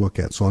take a look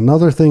at. So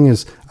another thing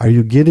is, are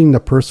you getting the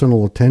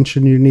personal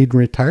attention you need in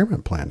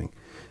retirement planning?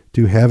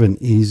 Do you have an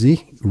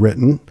easy,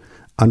 written,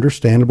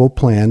 understandable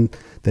plan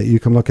that you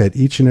can look at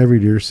each and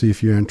every year to see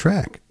if you're on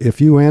track? If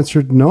you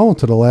answered no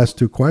to the last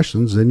two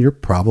questions, then you're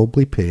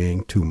probably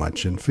paying too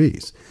much in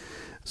fees.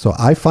 So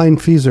I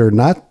find fees are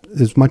not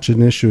as much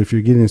an issue if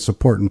you're getting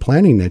support and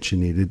planning that you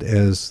needed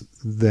as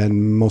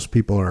than most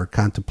people are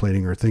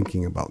contemplating or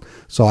thinking about.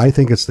 So I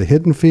think it's the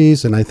hidden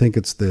fees, and I think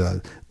it's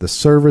the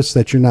service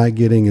that you're not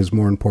getting is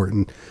more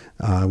important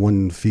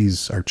when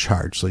fees are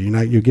charged. So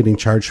you're getting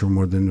charged for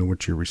more than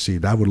what you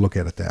received. I would look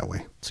at it that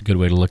way. It's a good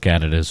way to look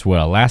at it as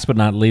well. Last but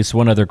not least,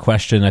 one other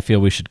question I feel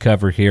we should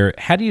cover here.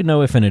 How do you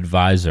know if an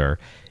advisor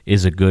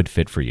is a good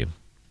fit for you?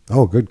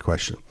 Oh, good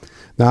question.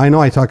 Now, I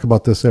know I talk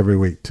about this every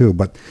week too,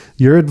 but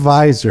your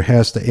advisor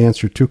has to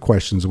answer two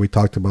questions. We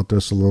talked about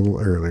this a little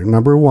earlier.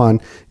 Number one,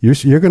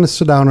 you're going to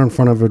sit down in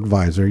front of an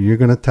advisor. You're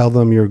going to tell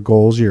them your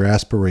goals, your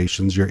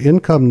aspirations, your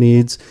income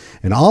needs,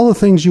 and all the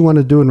things you want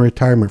to do in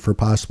retirement for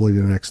possibly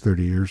the next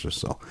 30 years or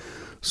so.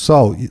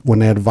 So when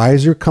the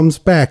advisor comes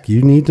back,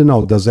 you need to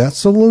know, does that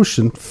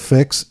solution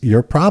fix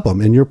your problem?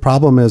 And your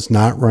problem is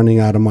not running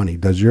out of money.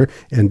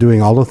 And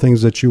doing all the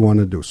things that you want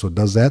to do. So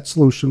does that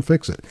solution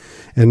fix it?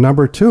 And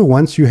number two,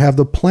 once you have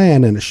the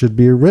plan, and it should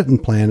be a written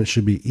plan, it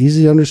should be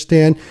easy to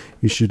understand.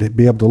 You should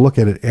be able to look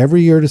at it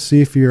every year to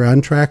see if you're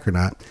on track or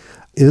not.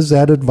 Is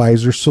that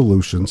advisor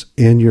solutions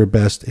in your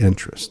best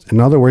interest? In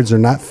other words, they're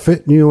not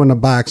fitting you in a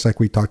box like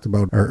we talked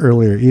about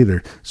earlier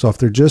either. So if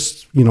they're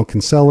just,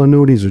 can sell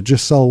annuities or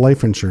just sell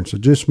life insurance or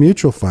just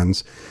mutual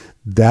funds,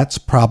 that's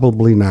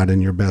probably not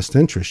in your best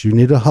interest. You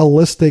need a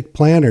holistic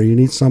planner. You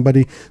need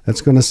somebody that's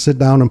going to sit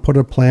down and put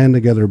a plan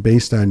together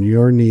based on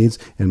your needs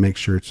and make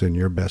sure it's in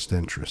your best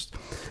interest.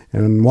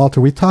 And Walter,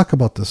 we talk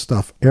about this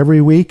stuff every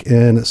week,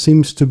 and it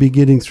seems to be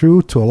getting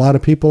through to a lot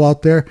of people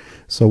out there.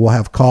 So we'll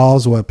have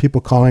calls, we'll have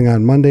people calling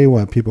on Monday, we'll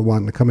have people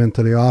wanting to come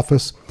into the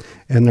office,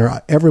 and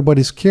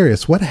everybody's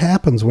curious, what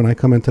happens when I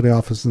come into the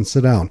office and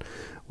sit down?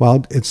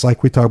 Well, it's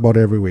like we talk about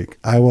every week.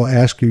 I will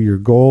ask you your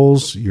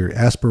goals, your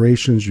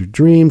aspirations, your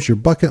dreams, your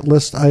bucket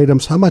list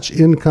items, how much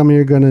income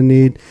you're going to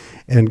need.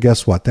 And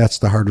guess what? That's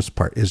the hardest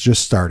part, is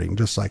just starting,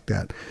 just like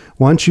that.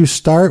 Once you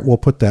start, we'll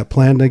put that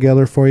plan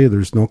together for you.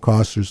 There's no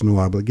cost. There's no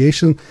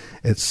obligation.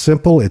 It's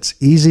simple. It's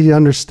easy to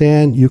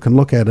understand. You can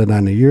look at it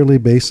on a yearly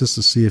basis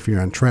to see if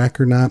you're on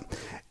track or not.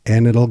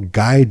 And it'll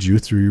guide you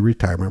through your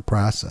retirement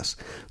process.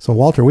 So,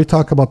 Walter, we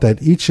talk about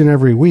that each and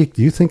every week.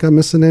 Do you think I'm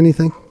missing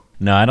anything?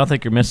 No, I don't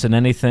think you're missing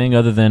anything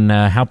other than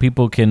how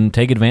people can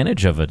take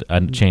advantage of a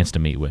chance to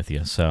meet with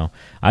you. So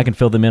I can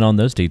fill them in on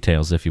those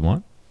details if you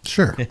want.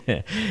 Sure.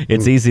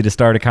 It's easy to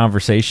start a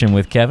conversation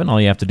with Kevin.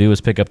 All you have to do is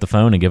pick up the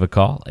phone and give a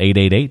call.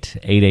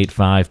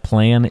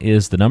 888-885-PLAN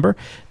is the number.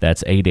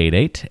 That's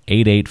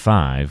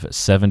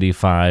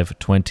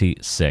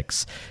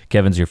 888-885-7526.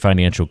 Kevin's your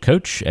financial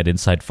coach at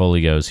Insight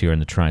Folios here in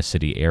the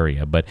Tri-City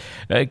area. But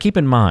keep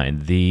in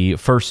mind, the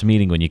first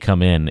meeting when you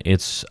come in,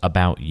 it's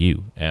about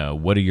you.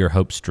 What are your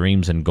hopes,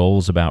 dreams, and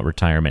goals about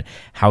retirement?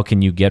 How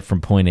can you get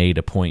from point A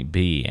to point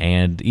B?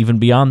 And even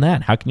beyond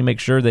that, how can you make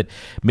sure that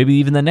maybe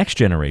even the next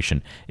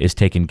generation is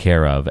taken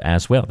care of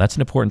as well. That's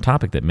an important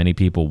topic that many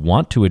people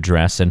want to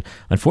address, and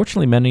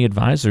unfortunately many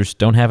advisors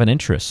don't have an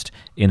interest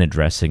in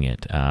addressing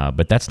it.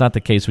 But that's not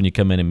the case when you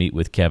come in and meet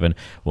with Kevin.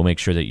 We'll make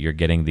sure that you're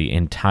getting the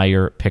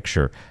entire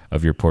picture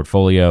of your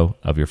portfolio,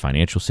 of your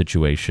financial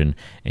situation,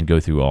 and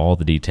go through all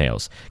the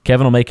details.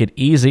 Kevin will make it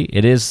easy.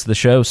 It is the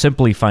show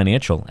Simply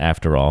Financial,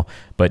 after all,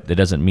 but it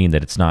doesn't mean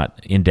that it's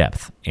not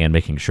in-depth and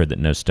making sure that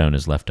no stone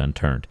is left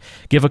unturned.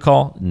 Give a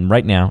call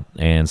right now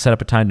and set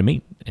up a time to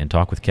meet and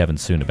talk with Kevin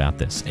soon about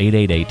this.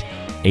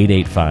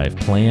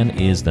 888-885-PLAN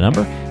is the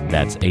number.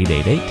 That's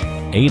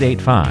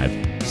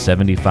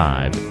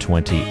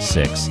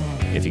 888-885-7526.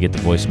 If you get the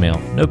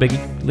voicemail, no biggie.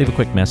 Leave a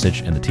quick message,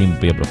 and the team will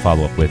be able to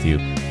follow up with you.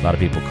 A lot of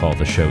people call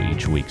the show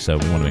each week, so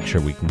we want to make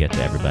sure we can get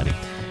to everybody.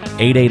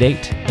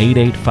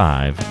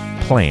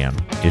 888-885-PLAN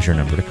is your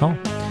number to call.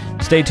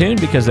 Stay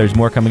tuned because there's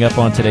more coming up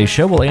on today's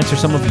show. We'll answer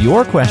some of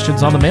your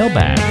questions on the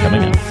mailbag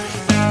coming up.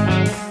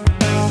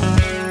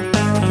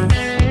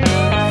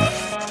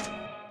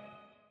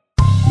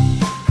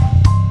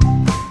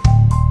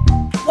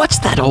 What's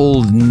that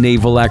old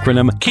naval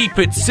acronym? Keep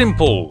it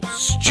simple,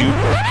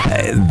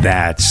 stupid.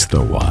 That's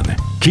the one.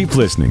 Keep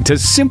listening to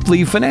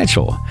Simply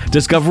Financial.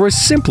 Discover a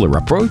simpler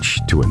approach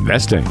to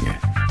investing.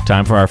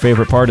 Time for our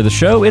favorite part of the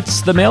show.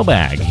 It's the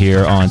mailbag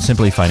here on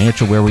Simply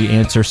Financial, where we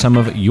answer some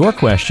of your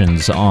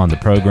questions on the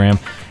program.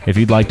 If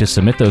you'd like to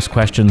submit those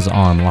questions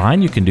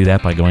online, you can do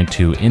that by going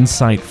to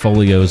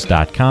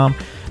insightfolios.com.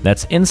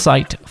 That's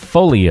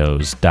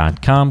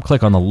insightfolios.com.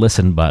 Click on the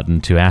listen button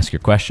to ask your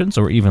questions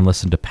or even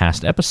listen to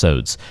past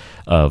episodes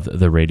of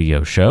the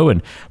radio show.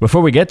 And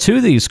before we get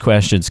to these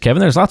questions, Kevin,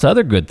 there's lots of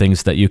other good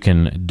things that you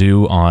can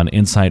do on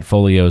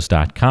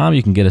insightfolios.com.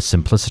 You can get a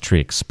Simplicity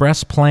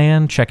Express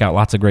plan, check out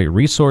lots of great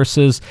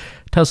resources.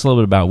 Tell us a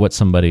little bit about what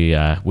somebody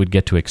would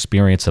get to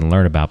experience and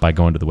learn about by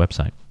going to the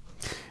website.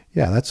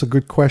 Yeah, that's a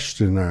good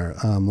question,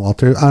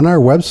 Walter. On our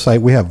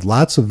website, we have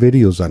lots of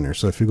videos on there.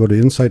 So if you go to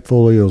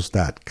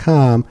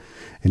insightfolios.com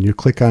and you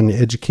click on the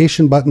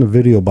education button, the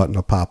video button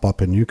will pop up,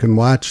 and you can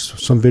watch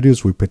some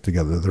videos we put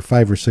together. They're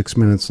 5 or 6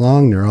 minutes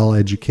long. They're all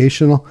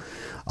educational.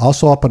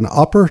 Also, up in the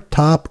upper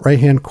top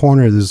right-hand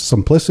corner, there's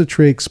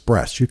Simplicity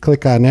Express. You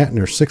click on that, and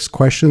there's 6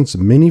 questions, a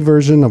mini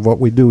version of what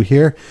we do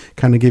here,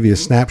 kind of give you a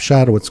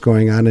snapshot of what's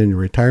going on in your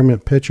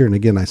retirement picture. And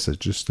again, I said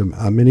just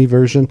a mini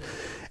version.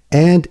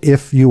 And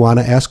if you want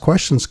to ask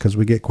questions, because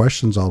we get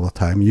questions all the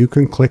time, you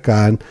can click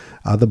on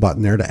the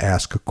button there to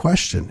ask a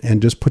question and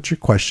just put your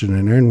question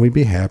in there, and we'd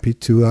be happy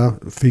to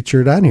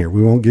feature it on here.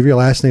 We won't give your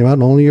last name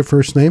out, only your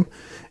first name,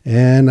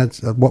 and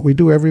that's what we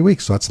do every week.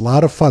 So it's a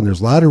lot of fun.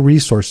 There's a lot of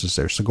resources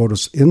there. So go to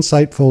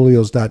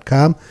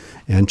insightfolios.com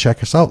and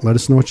check us out. Let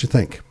us know what you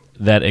think.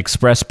 That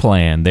express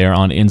plan there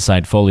on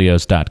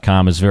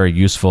insightfolios.com is very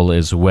useful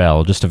as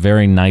well. Just a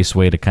very nice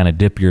way to kind of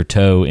dip your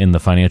toe in the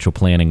financial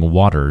planning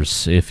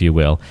waters, if you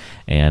will,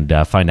 and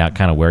find out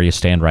kind of where you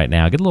stand right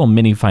now. Get a little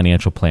mini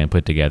financial plan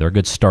put together, a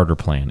good starter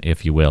plan,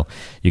 if you will.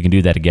 You can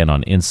do that again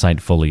on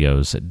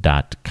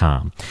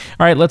insightfolios.com.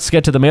 All right, let's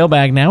get to the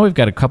mailbag now. We've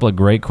got a couple of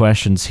great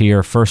questions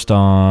here. First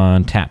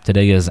on tap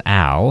today is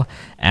Al.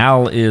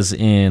 Al is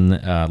in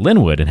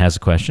Linwood and has a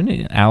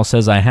question. Al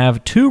says, I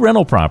have 2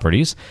 rental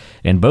properties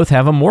and both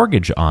have a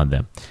mortgage on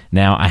them.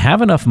 Now, I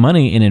have enough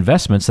money in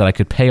investments that I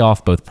could pay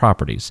off both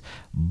properties,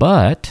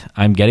 but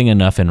I'm getting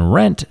enough in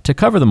rent to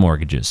cover the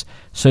mortgages.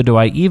 So do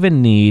I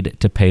even need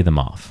to pay them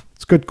off?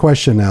 It's a good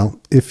question, Al.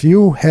 If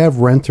you have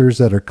renters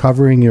that are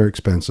covering your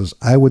expenses,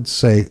 I would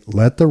say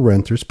let the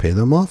renters pay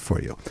them off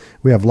for you.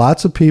 We have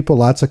lots of people,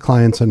 lots of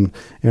clients in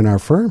our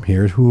firm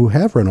here who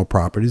have rental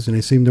properties, and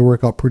they seem to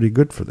work out pretty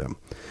good for them.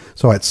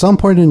 So at some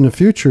point in the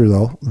future,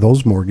 though,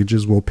 those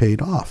mortgages will be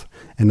paid off.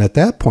 And at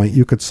that point,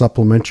 you could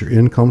supplement your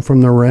income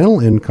from the rental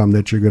income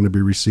that you're going to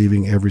be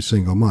receiving every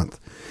single month.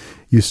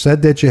 You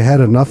said that you had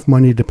enough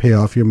money to pay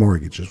off your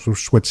mortgages,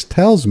 which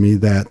tells me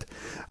that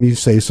you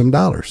save some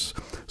dollars.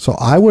 So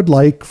I would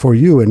like for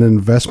you an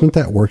investment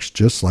that works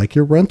just like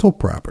your rental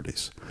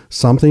properties,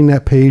 something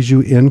that pays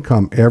you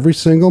income every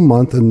single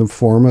month in the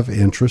form of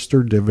interest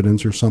or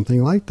dividends or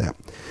something like that.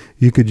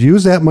 You could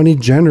use that money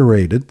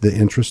generated, the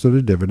interest or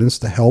the dividends,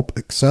 to help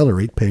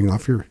accelerate paying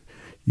off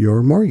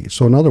your mortgage.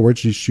 So in other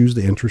words, just use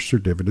the interest or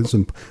dividends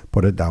and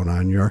put it down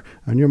on your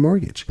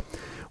mortgage.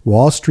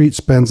 Wall Street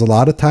spends a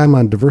lot of time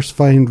on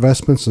diversifying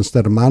investments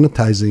instead of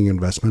monetizing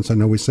investments. I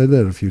know we said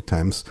that a few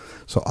times.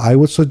 So I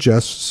would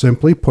suggest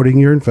simply putting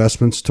your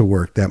investments to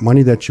work. That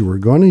money that you were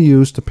going to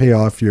use to pay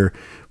off your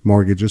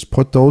mortgages,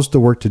 put those to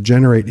work to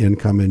generate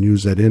income and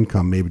use that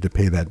income maybe to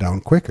pay that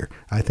down quicker.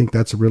 I think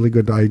that's a really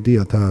good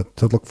idea to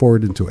look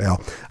forward into,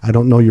 Al. I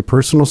don't know your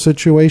personal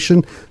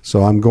situation,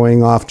 so I'm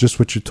going off just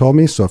what you told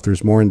me. So if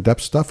there's more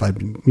in-depth stuff,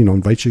 I'd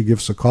invite you to give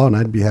us a call, and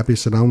I'd be happy to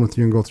sit down with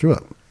you and go through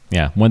it.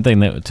 Yeah, one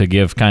thing to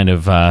give kind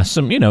of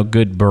some,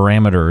 good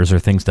parameters or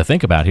things to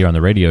think about here on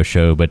the radio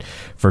show, but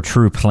for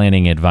true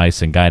planning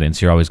advice and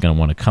guidance, you're always going to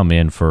want to come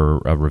in for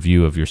a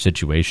review of your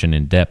situation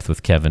in depth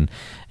with Kevin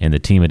and the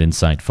team at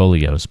Insight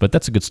Folios. But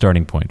that's a good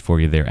starting point for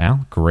you there,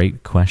 Al.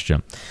 Great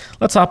question.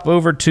 Let's hop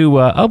over to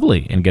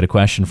Ubley and get a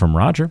question from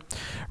Roger.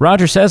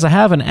 Roger says, I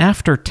have an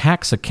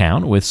after-tax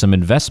account with some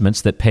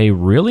investments that pay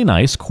really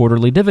nice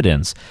quarterly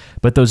dividends,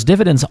 but those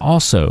dividends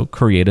also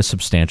create a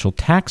substantial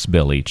tax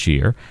bill each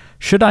year.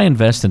 Should I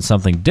invest in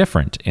something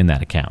different in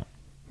that account?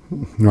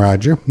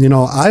 Roger,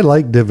 I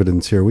like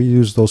dividends here. We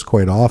use those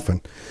quite often.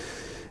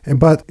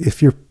 But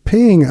if you're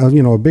paying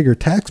a bigger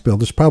tax bill,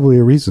 there's probably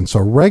a reason.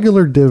 So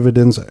regular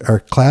dividends are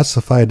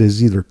classified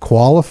as either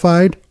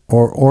qualified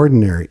or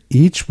ordinary,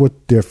 each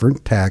with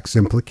different tax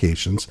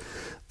implications.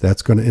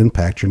 That's going to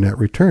impact your net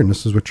return.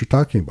 This is what you're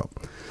talking about.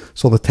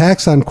 So the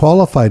tax on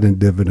qualified in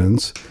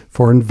dividends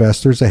for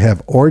investors that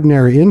have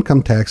ordinary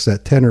income tax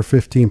at 10 or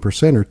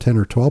 15% or 10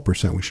 or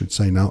 12%, we should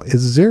say now, is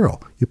zero.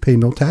 You pay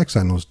no tax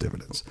on those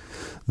dividends.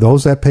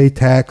 Those that pay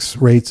tax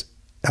rates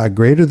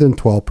greater than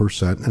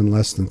 12% and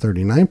less than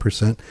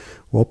 39%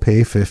 will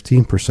pay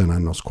 15%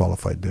 on those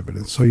qualified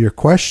dividends. So your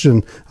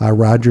question,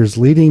 Roger, is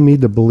leading me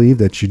to believe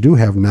that you do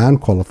have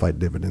non-qualified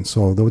dividends.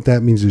 So what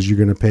that means is you're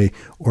going to pay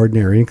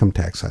ordinary income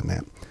tax on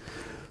that.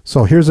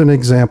 So here's an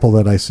example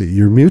that I see.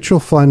 Your mutual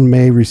fund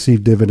may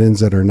receive dividends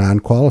that are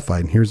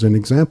non-qualified. And here's an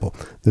example.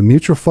 The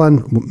mutual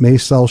fund may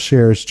sell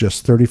shares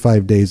just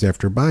 35 days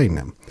after buying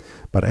them,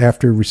 but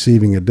after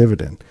receiving a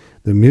dividend.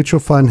 The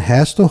mutual fund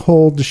has to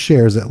hold the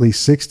shares at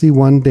least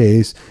 61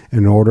 days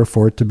in order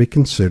for it to be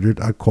considered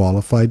a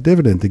qualified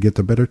dividend to get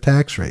the better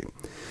tax rate.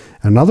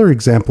 Another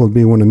example would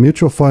be when a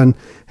mutual fund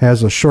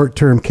has a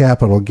short-term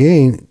capital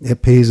gain,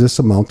 it pays this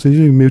amount to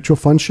your mutual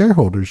fund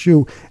shareholders,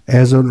 you,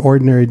 as an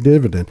ordinary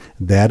dividend.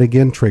 That,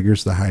 again,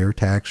 triggers the higher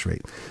tax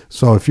rate.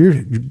 So if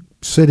you're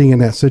sitting in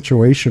that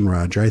situation,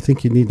 Roger, I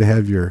think you need to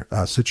have your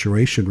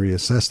situation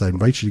reassessed. I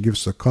invite you to give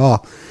us a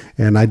call,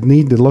 and I'd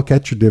need to look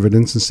at your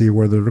dividends and see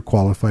whether they're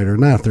qualified or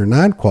not. If they're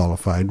not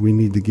qualified, we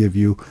need to give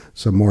you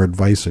some more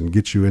advice and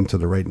get you into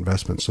the right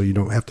investment so you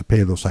don't have to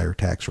pay those higher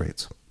tax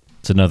rates.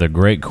 It's another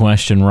great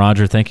question,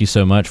 Roger. Thank you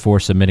so much for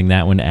submitting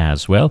that one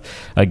as well.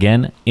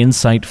 Again,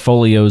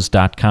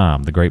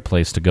 insightfolios.com, the great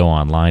place to go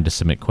online to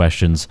submit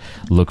questions.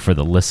 Look for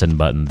the listen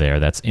button there.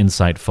 That's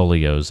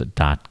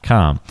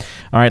insightfolios.com.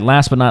 All right,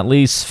 last but not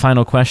least,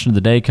 final question of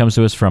the day comes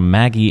to us from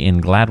Maggie in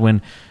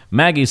Gladwin.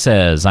 Maggie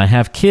says, I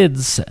had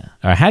kids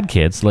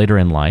later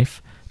in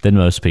life than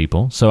most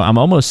people, so I'm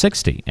almost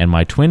 60, and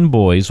my twin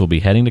boys will be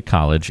heading to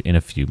college in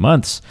a few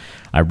months.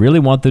 I really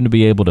want them to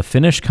be able to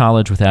finish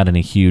college without any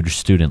huge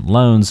student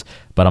loans,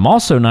 but I'm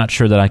also not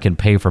sure that I can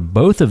pay for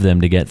both of them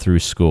to get through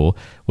school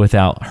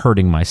without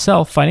hurting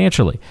myself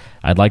financially.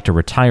 I'd like to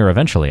retire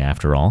eventually,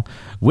 after all.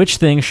 Which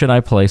thing should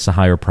I place a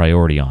higher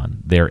priority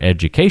on, their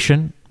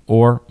education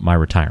or my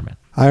retirement?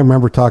 I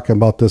remember talking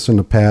about this in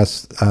the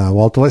past.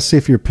 Walter, let's see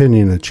if your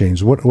opinion had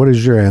changed. What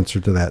is your answer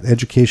to that?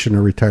 Education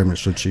or retirement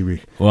should she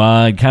be? Well,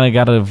 I kind of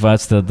got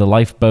it's the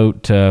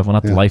lifeboat,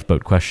 the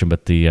lifeboat question,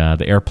 but the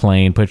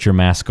airplane, put your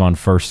mask on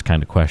first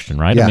kind of question,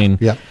 right? Yeah, I mean,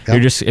 you're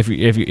just if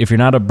you're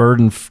not a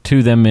burden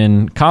to them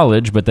in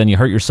college, but then you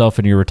hurt yourself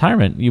in your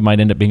retirement, you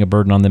might end up being a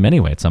burden on them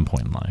anyway at some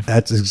point in life.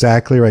 That's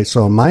exactly right.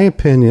 So in my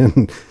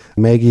opinion,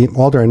 Maggie,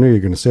 Walter, I knew you were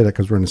going to say that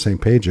because we're on the same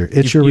page here.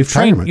 It's your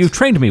retirement. You've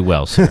trained me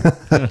well, sir.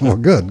 Well,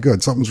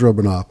 good. Something's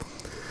rubbing off.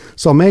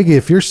 So, Maggie,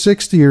 if you're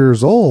 60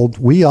 years old,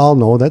 we all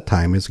know that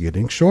time is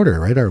getting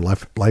shorter, right? Our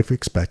life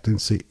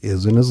expectancy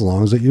isn't as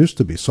long as it used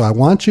to be. So I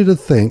want you to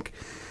think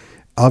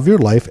of your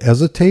life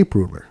as a tape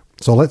ruler.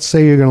 So let's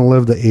say you're going to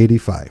live to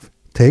 85.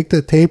 Take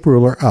the tape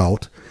ruler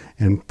out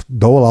and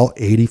dole out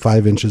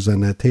 85 inches on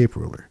that tape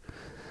ruler.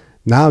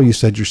 Now you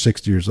said you're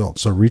 60 years old.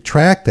 So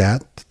retract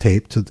that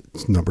tape to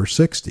number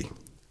 60.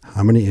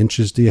 How many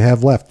inches do you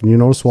have left? And you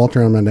notice,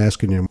 Walter, I'm not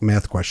asking you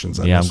math questions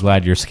on this. I'm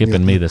glad you're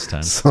skipping me this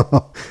time.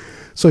 So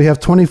you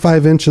have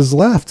 25 inches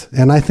left.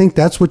 And I think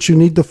that's what you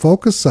need to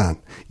focus on.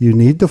 You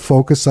need to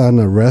focus on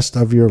the rest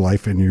of your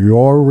life and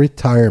your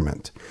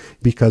retirement.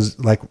 Because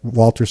like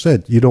Walter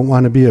said, you don't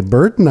want to be a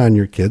burden on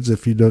your kids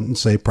if you don't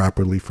save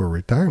properly for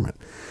retirement.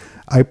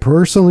 I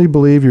personally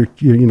believe your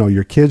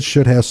kids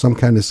should have some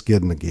kind of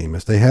skin in the game.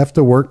 If they have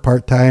to work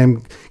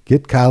part-time,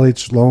 get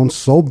college loans,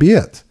 so be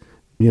it.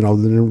 The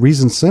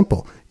reason's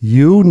simple.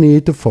 You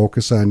need to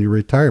focus on your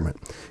retirement.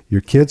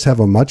 Your kids have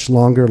a much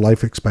longer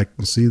life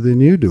expectancy than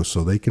you do,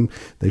 so they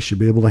should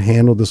be able to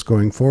handle this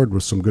going forward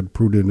with some good,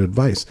 prudent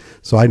advice.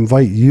 So I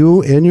invite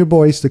you and your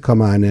boys to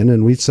come on in,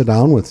 and we'd sit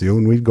down with you,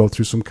 and we'd go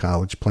through some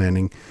college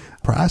planning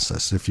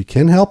process. If you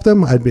can help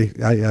them,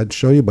 I'd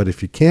show you, but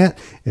if you can't,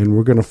 and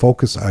we're going to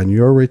focus on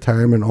your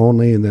retirement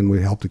only, and then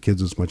we help the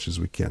kids as much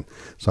as we can.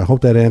 So I hope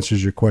that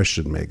answers your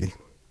question, Maggie.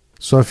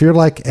 So if you're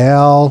like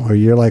Al, or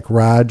you're like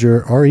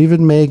Roger, or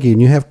even Maggie,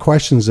 and you have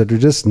questions that are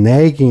just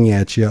nagging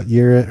at you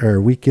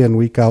week in,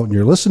 week out, and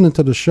you're listening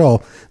to the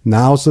show,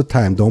 now's the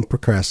time. Don't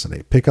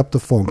procrastinate. Pick up the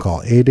phone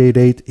call,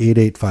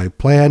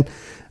 888-885-PLAN.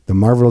 The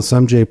Marvelous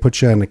MJ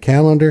puts you on the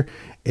calendar,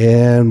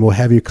 and we'll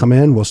have you come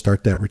in. We'll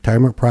start that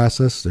retirement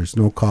process. There's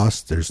no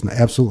cost. There's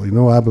absolutely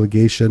no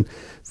obligation.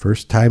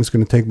 First time's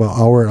going to take about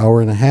an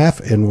hour and a half,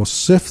 and we'll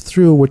sift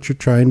through what you're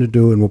trying to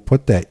do, and we'll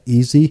put that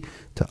easy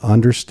to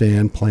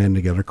understand plan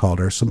together called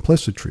our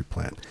Simplicity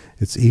Plan.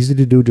 It's easy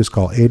to do. Just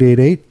call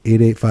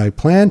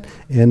 888-885-PLAN,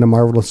 and the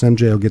Marvelous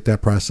MJ will get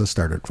that process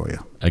started for you.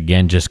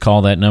 Again, just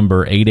call that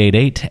number,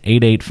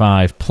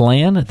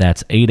 888-885-PLAN.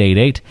 That's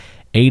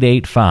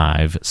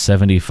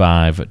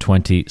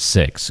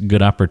 888-885-7526.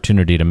 Good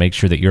opportunity to make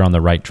sure that you're on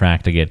the right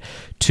track to get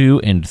to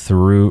and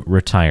through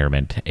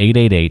retirement.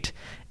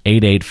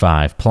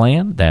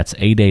 888-885-PLAN. That's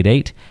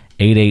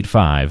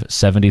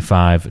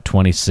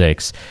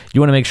 888-885-7526. You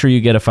want to make sure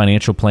you get a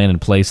financial plan in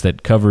place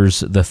that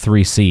covers the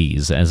 3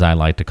 C's, as I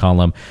like to call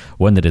them.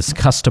 One that is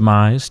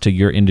customized to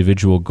your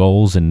individual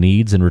goals and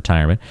needs in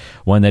retirement.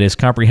 One that is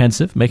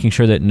comprehensive, making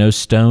sure that no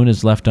stone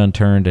is left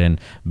unturned. And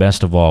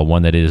best of all,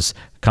 one that is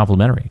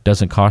complimentary.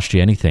 Doesn't cost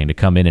you anything to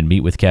come in and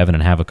meet with Kevin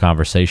and have a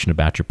conversation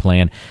about your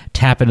plan.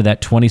 Tap into that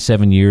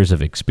 27 years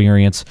of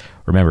experience.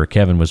 Remember,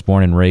 Kevin was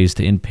born and raised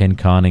in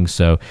Pinconning,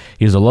 so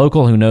he's a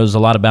local who knows a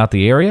lot about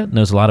the area,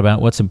 knows a lot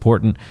about what's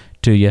important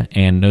to you,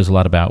 and knows a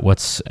lot about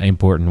what's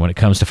important when it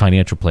comes to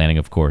financial planning,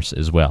 of course,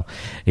 as well.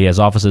 He has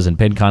offices in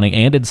Pinconning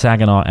and in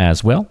Saginaw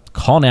as well.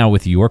 Call now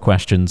with your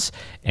questions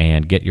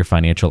and get your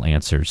financial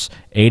answers.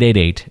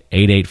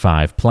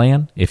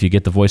 888-885-PLAN. If you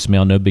get the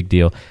voicemail, no big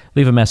deal.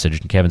 Leave a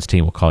message and Kevin's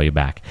team will call you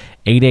back.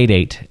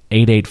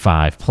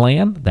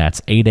 888-885-PLAN.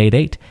 That's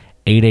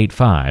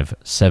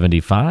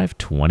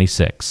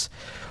 888-885-7526.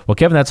 Well,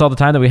 Kevin, that's all the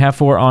time that we have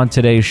for on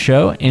today's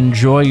show.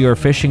 Enjoy your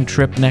fishing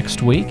trip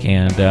next week,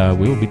 and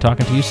we will be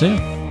talking to you soon.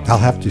 I'll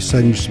have to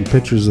send you some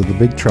pictures of the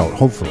big trout,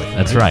 hopefully.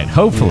 That's right.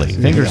 Hopefully.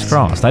 Yes, Fingers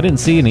crossed. I didn't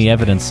see any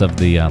evidence of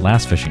the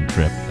last fishing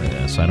trip,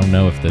 so I don't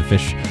know if the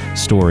fish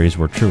stories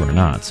were true or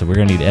not. So we're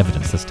going to need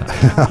evidence this time.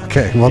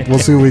 Okay, well, we'll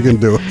see what we can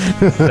do.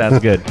 Sounds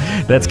good.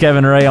 That's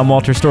Kevin Ray. I'm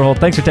Walter Storholt.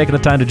 Thanks for taking the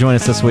time to join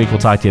us this week. We'll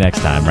talk to you next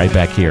time right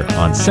back here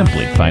on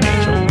Simply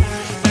Financial.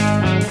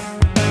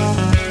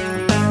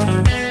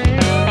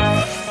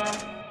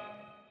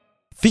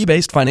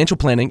 Fee-based financial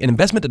planning and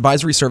investment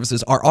advisory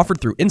services are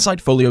offered through Insight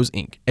Folios,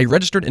 Inc., a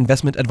registered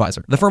investment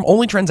advisor. The firm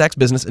only transacts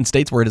business in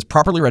states where it is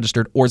properly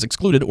registered or is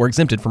excluded or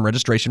exempted from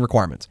registration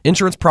requirements.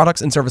 Insurance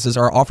products and services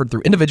are offered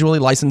through individually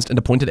licensed and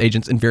appointed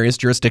agents in various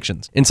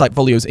jurisdictions. Insight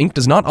Folios, Inc.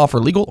 does not offer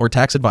legal or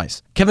tax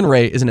advice. Kevin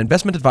Ray is an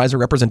investment advisor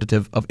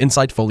representative of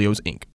Insight Folios, Inc.